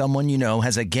you or someone you know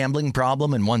has a gambling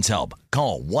problem and wants help,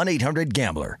 call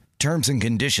 1-800-GAMBLER. Terms and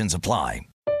conditions apply.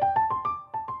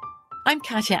 I'm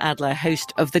Katya Adler,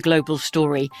 host of The Global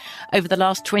Story. Over the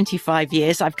last 25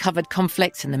 years, I've covered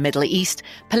conflicts in the Middle East,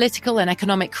 political and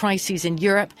economic crises in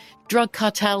Europe, drug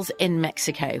cartels in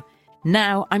Mexico.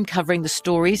 Now I'm covering the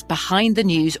stories behind the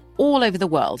news all over the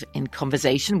world in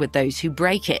conversation with those who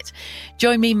break it.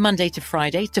 Join me Monday to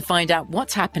Friday to find out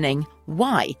what's happening,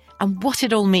 why, and what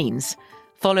it all means.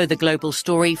 Follow The Global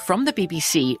Story from the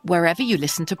BBC wherever you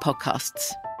listen to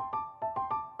podcasts.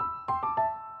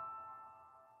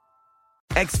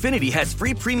 Xfinity has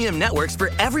free premium networks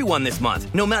for everyone this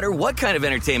month, no matter what kind of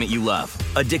entertainment you love.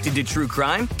 Addicted to true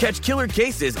crime? Catch killer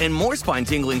cases and more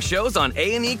spine-tingling shows on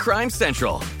A&E Crime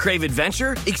Central. Crave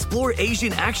adventure? Explore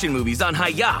Asian action movies on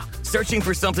Hi-Ya. Searching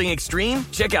for something extreme?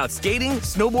 Check out skating,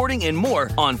 snowboarding, and more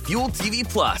on Fuel TV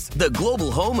Plus, the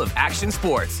global home of action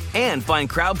sports. And find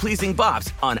crowd-pleasing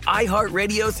bops on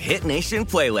iHeartRadio's Hit Nation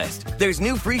playlist. There's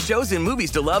new free shows and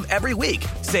movies to love every week.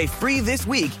 Say free this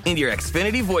week in your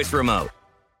Xfinity voice remote.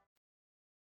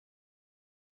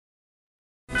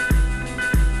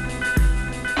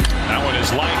 That one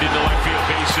is lined into left field,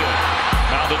 base hit.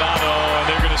 Maldonado, and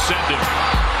they're going to send him.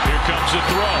 Here comes the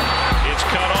throw. It's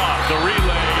cut off. The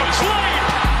relay is late,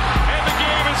 and the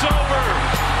game is over.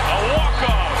 A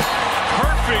walk-off.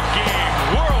 Perfect game.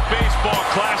 World Baseball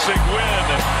Classic win.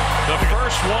 The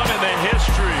first one in the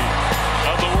history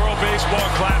of the World Baseball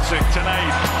Classic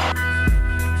tonight.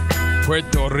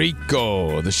 Puerto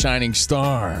Rico, the shining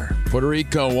star. Puerto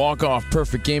Rico walk-off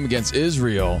perfect game against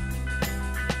Israel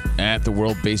at the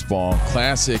World Baseball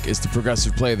Classic is the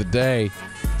Progressive play of the day.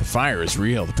 The fire is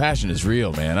real. The passion is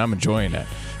real, man. I'm enjoying that.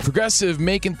 Progressive,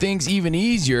 making things even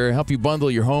easier. Help you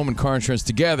bundle your home and car insurance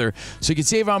together so you can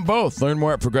save on both. Learn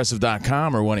more at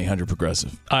Progressive.com or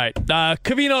 1-800-PROGRESSIVE. All right.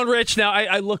 Covino and Rich. Now,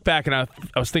 I look back and I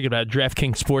was thinking about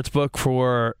DraftKings Sportsbook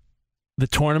for the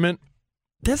tournament.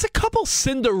 There's a couple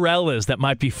Cinderellas that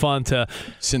might be fun to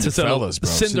Cinderfellas, bro.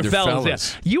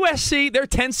 Cinderfellas, yeah. USC, they're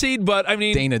 10 seed, but I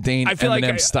mean, Dane, I feel Eminem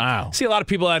like style. I see a lot of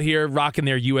people out here rocking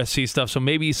their USC stuff, so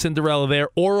maybe Cinderella there.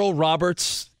 Oral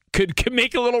Roberts could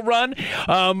make a little run.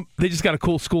 They just got a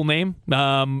cool school name.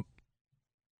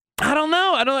 I don't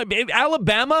know.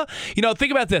 Alabama,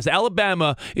 think about this.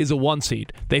 Alabama is a 1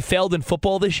 seed. They failed in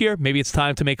football this year. Maybe it's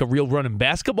time to make a real run in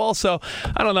basketball. So,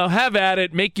 I don't know. Have at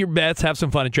it. Make your bets. Have some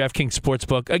fun at DraftKings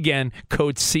Sportsbook. Again,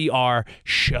 code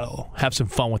CRSHOW. Have some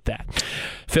fun with that.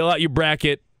 Fill out your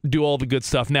bracket. Do all the good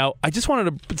stuff. Now, I just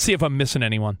wanted to see if I'm missing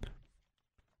anyone.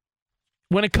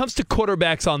 When it comes to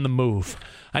quarterbacks on the move,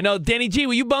 I know, Danny G,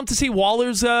 were you bummed to see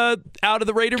Waller's out of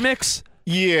the Raider mix?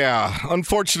 Yeah,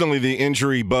 unfortunately, the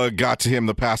injury bug got to him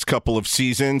the past couple of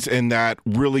seasons, and that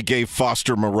really gave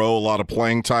Foster Moreau a lot of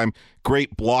playing time.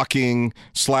 Great blocking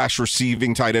 /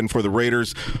 receiving tight end for the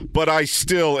Raiders, but I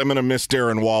still am going to miss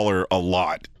Darren Waller a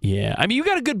lot. Yeah, I mean, you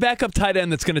got a good backup tight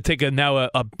end that's going to take a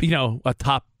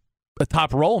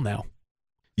top role now.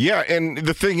 Yeah, and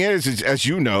the thing is, as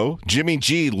you know, Jimmy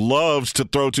G loves to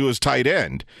throw to his tight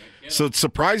end. So it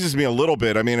surprises me a little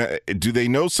bit. I mean, do they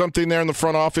know something there in the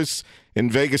front office in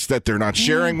Vegas that they're not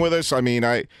sharing with us? I mean,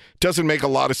 it doesn't make a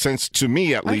lot of sense to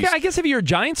me, at least. I guess if you're a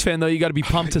Giants fan, though, you got to be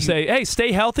pumped to say, hey,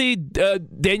 stay healthy.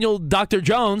 Daniel Dr.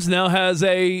 Jones now has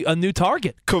a new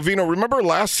target. Covino, remember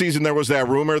last season there was that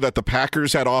rumor that the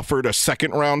Packers had offered a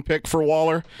second-round pick for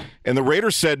Waller, and the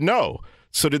Raiders said no.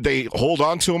 So did they hold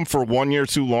on to him for 1 year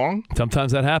too long?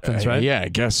 Sometimes that happens, right? Yeah, I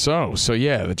guess so. So,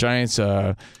 yeah, the Giants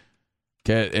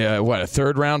get, a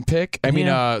third-round pick? I mean,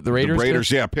 the Raiders? The Raiders,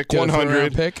 pick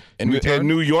 100. Pick in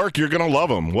New York, you're going to love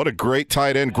him. What a great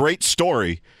tight end. Great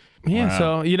story. Yeah,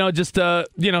 wow. So,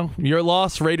 your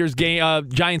loss, Raiders gain,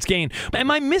 Giants gain.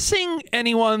 Am I missing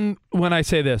anyone when I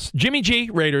say this? Jimmy G,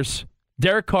 Raiders.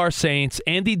 Derek Carr, Saints.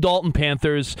 Andy Dalton,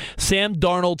 Panthers. Sam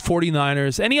Darnold,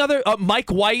 49ers. Any other?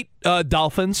 Mike White,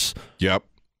 Dolphins. Yep.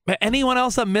 Anyone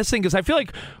else I'm missing? Because I feel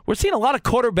like we're seeing a lot of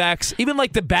quarterbacks, even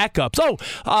like the backups.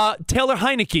 Taylor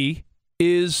Heineke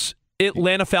is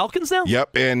Atlanta Falcons now?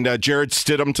 Yep, and Jared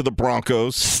Stidham to the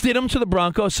Broncos.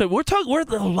 So we're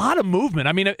a lot of movement.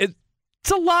 I mean,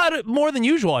 it's a lot more than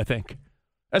usual, I think.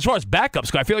 As far as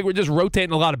backups go, I feel like we're just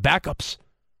rotating a lot of backups.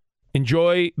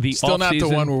 Enjoy the Still off-season. Not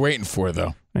the one we're waiting for,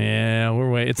 though. Yeah, we're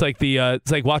waiting. It's like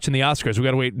it's like watching the Oscars. We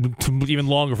got to wait even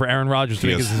longer for Aaron Rodgers to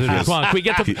make his decision. Come on, can we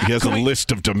get to? He has a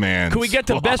list of demands. Can we get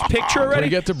to Best Picture already? Can we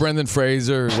get to Brendan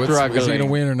Fraser? Is he going to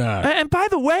win or not? And by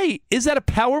the way, is that a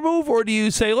power move, or do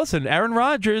you say, listen, Aaron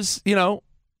Rodgers,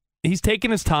 he's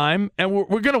taking his time, and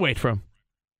we're going to wait for him.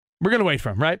 We're going to wait for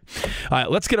him, right? All right,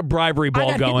 let's get a bribery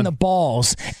ball going. Hitting the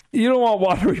balls. You don't want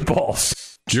watery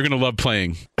balls. You're going to love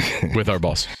playing with our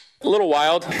balls. A little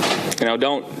wild,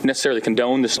 don't necessarily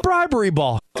condone this bribery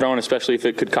ball throwing, especially if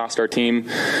it could cost our team.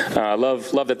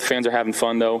 Love that the fans are having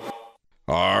fun, though.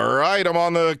 All right, I'm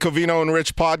on the Covino and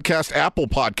Rich podcast, Apple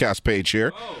podcast page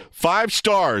here. 5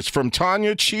 stars from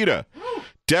Tanya Cheetah.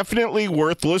 Definitely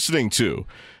worth listening to.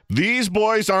 These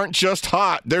boys aren't just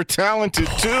hot, they're talented,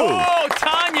 too. Oh,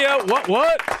 Tanya! trivia.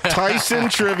 What? Tyson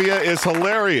trivia is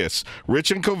hilarious.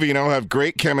 Rich and Covino have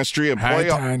great chemistry and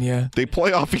they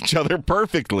play off each other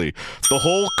perfectly. The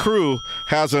whole crew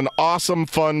has an awesome,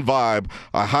 fun vibe.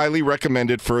 I highly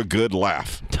recommend it for a good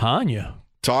laugh. Tanya,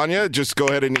 just go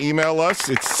ahead and email us.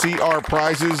 It's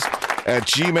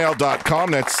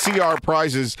crprizes@gmail.com. That's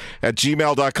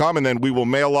crprizes@gmail.com, and then we will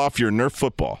mail off your Nerf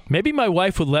football. maybe my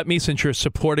wife would let me since you're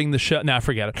supporting the show. Nah,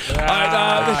 forget it.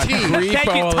 Creepo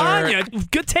Thank you, alert. Tanya.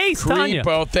 Good taste, Tanya.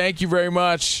 Creepo, thank you very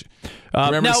much.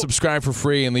 Remember now, to subscribe for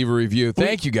free and leave a review.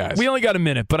 Thank you, guys. We only got a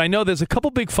minute, but I know there's a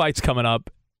couple big fights coming up.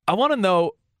 I want to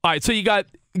know. All right, so you got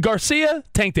Garcia,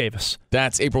 Tank Davis.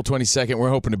 That's April 22nd. We're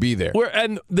hoping to be there.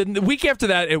 And the week after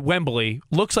that at Wembley,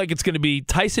 looks like it's going to be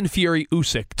Tyson Fury,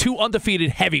 Usyk, 2 undefeated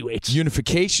heavyweights.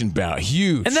 Unification bout,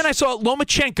 huge. And then I saw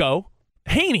Lomachenko,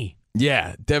 Haney.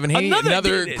 Yeah, Devin Haney,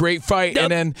 another great fight.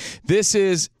 And then this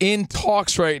is in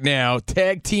talks right now.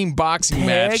 Tag team boxing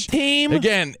match. Tag team?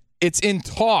 Again, it's in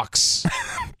talks.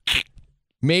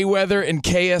 Mayweather and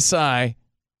KSI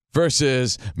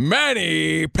versus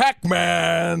Manny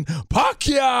Pac-Man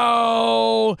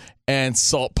Pacquiao and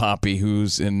Salt Poppy,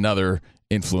 who's another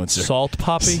influencer. Salt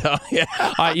Poppy? So, yeah.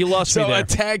 All right, you lost me there. So a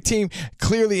tag team,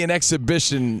 clearly an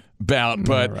exhibition bout,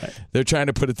 but they're trying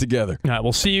to put it together. All right,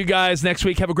 we'll see you guys next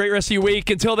week. Have a great rest of your week.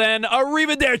 Until then,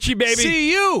 arrivederci, baby.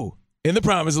 See you in the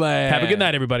promised land. Have a good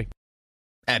night, everybody.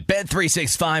 At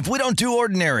Bet365, we don't do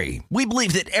ordinary. We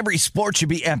believe that every sport should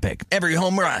be epic. Every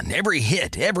home run, every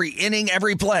hit, every inning,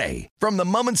 every play. From the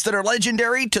moments that are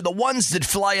legendary to the ones that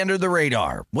fly under the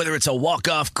radar. Whether it's a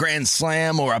walk-off grand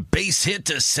slam or a base hit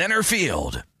to center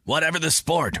field. Whatever the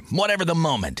sport, whatever the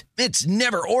moment. It's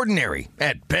never ordinary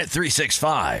at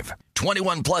Bet365.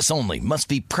 21 plus only. Must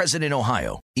be present in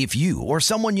Ohio. If you or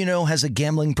someone you know has a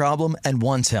gambling problem and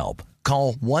wants help,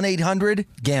 call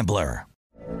 1-800-GAMBLER.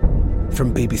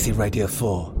 From BBC Radio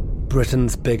 4,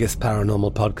 Britain's biggest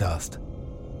paranormal podcast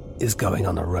is going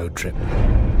on a road trip.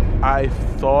 I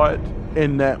thought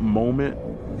in that moment,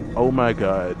 oh my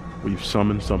God, we've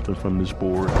summoned something from this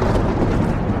board.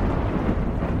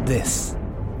 This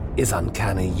is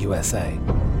Uncanny USA.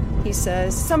 He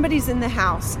says, somebody's in the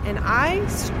house, and I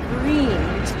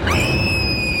screamed.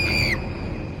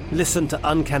 Listen to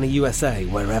Uncanny USA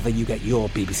wherever you get your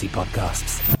BBC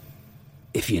podcasts,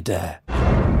 if you dare.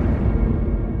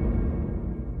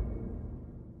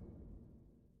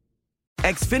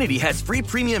 Xfinity has free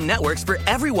premium networks for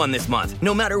everyone this month,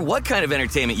 no matter what kind of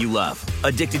entertainment you love.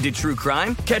 Addicted to true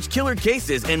crime? Catch killer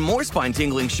cases and more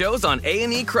spine-tingling shows on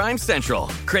A&E Crime Central.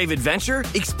 Crave adventure?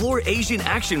 Explore Asian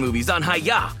action movies on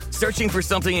Hi-YAH. Searching for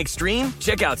something extreme?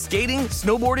 Check out skating,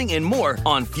 snowboarding, and more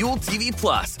on Fuel TV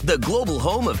Plus, the global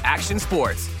home of action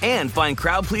sports. And find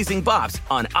crowd-pleasing bops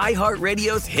on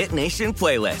iHeartRadio's Hit Nation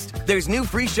playlist. There's new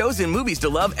free shows and movies to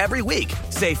love every week.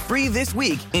 Say free this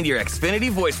week in your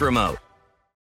Xfinity voice remote.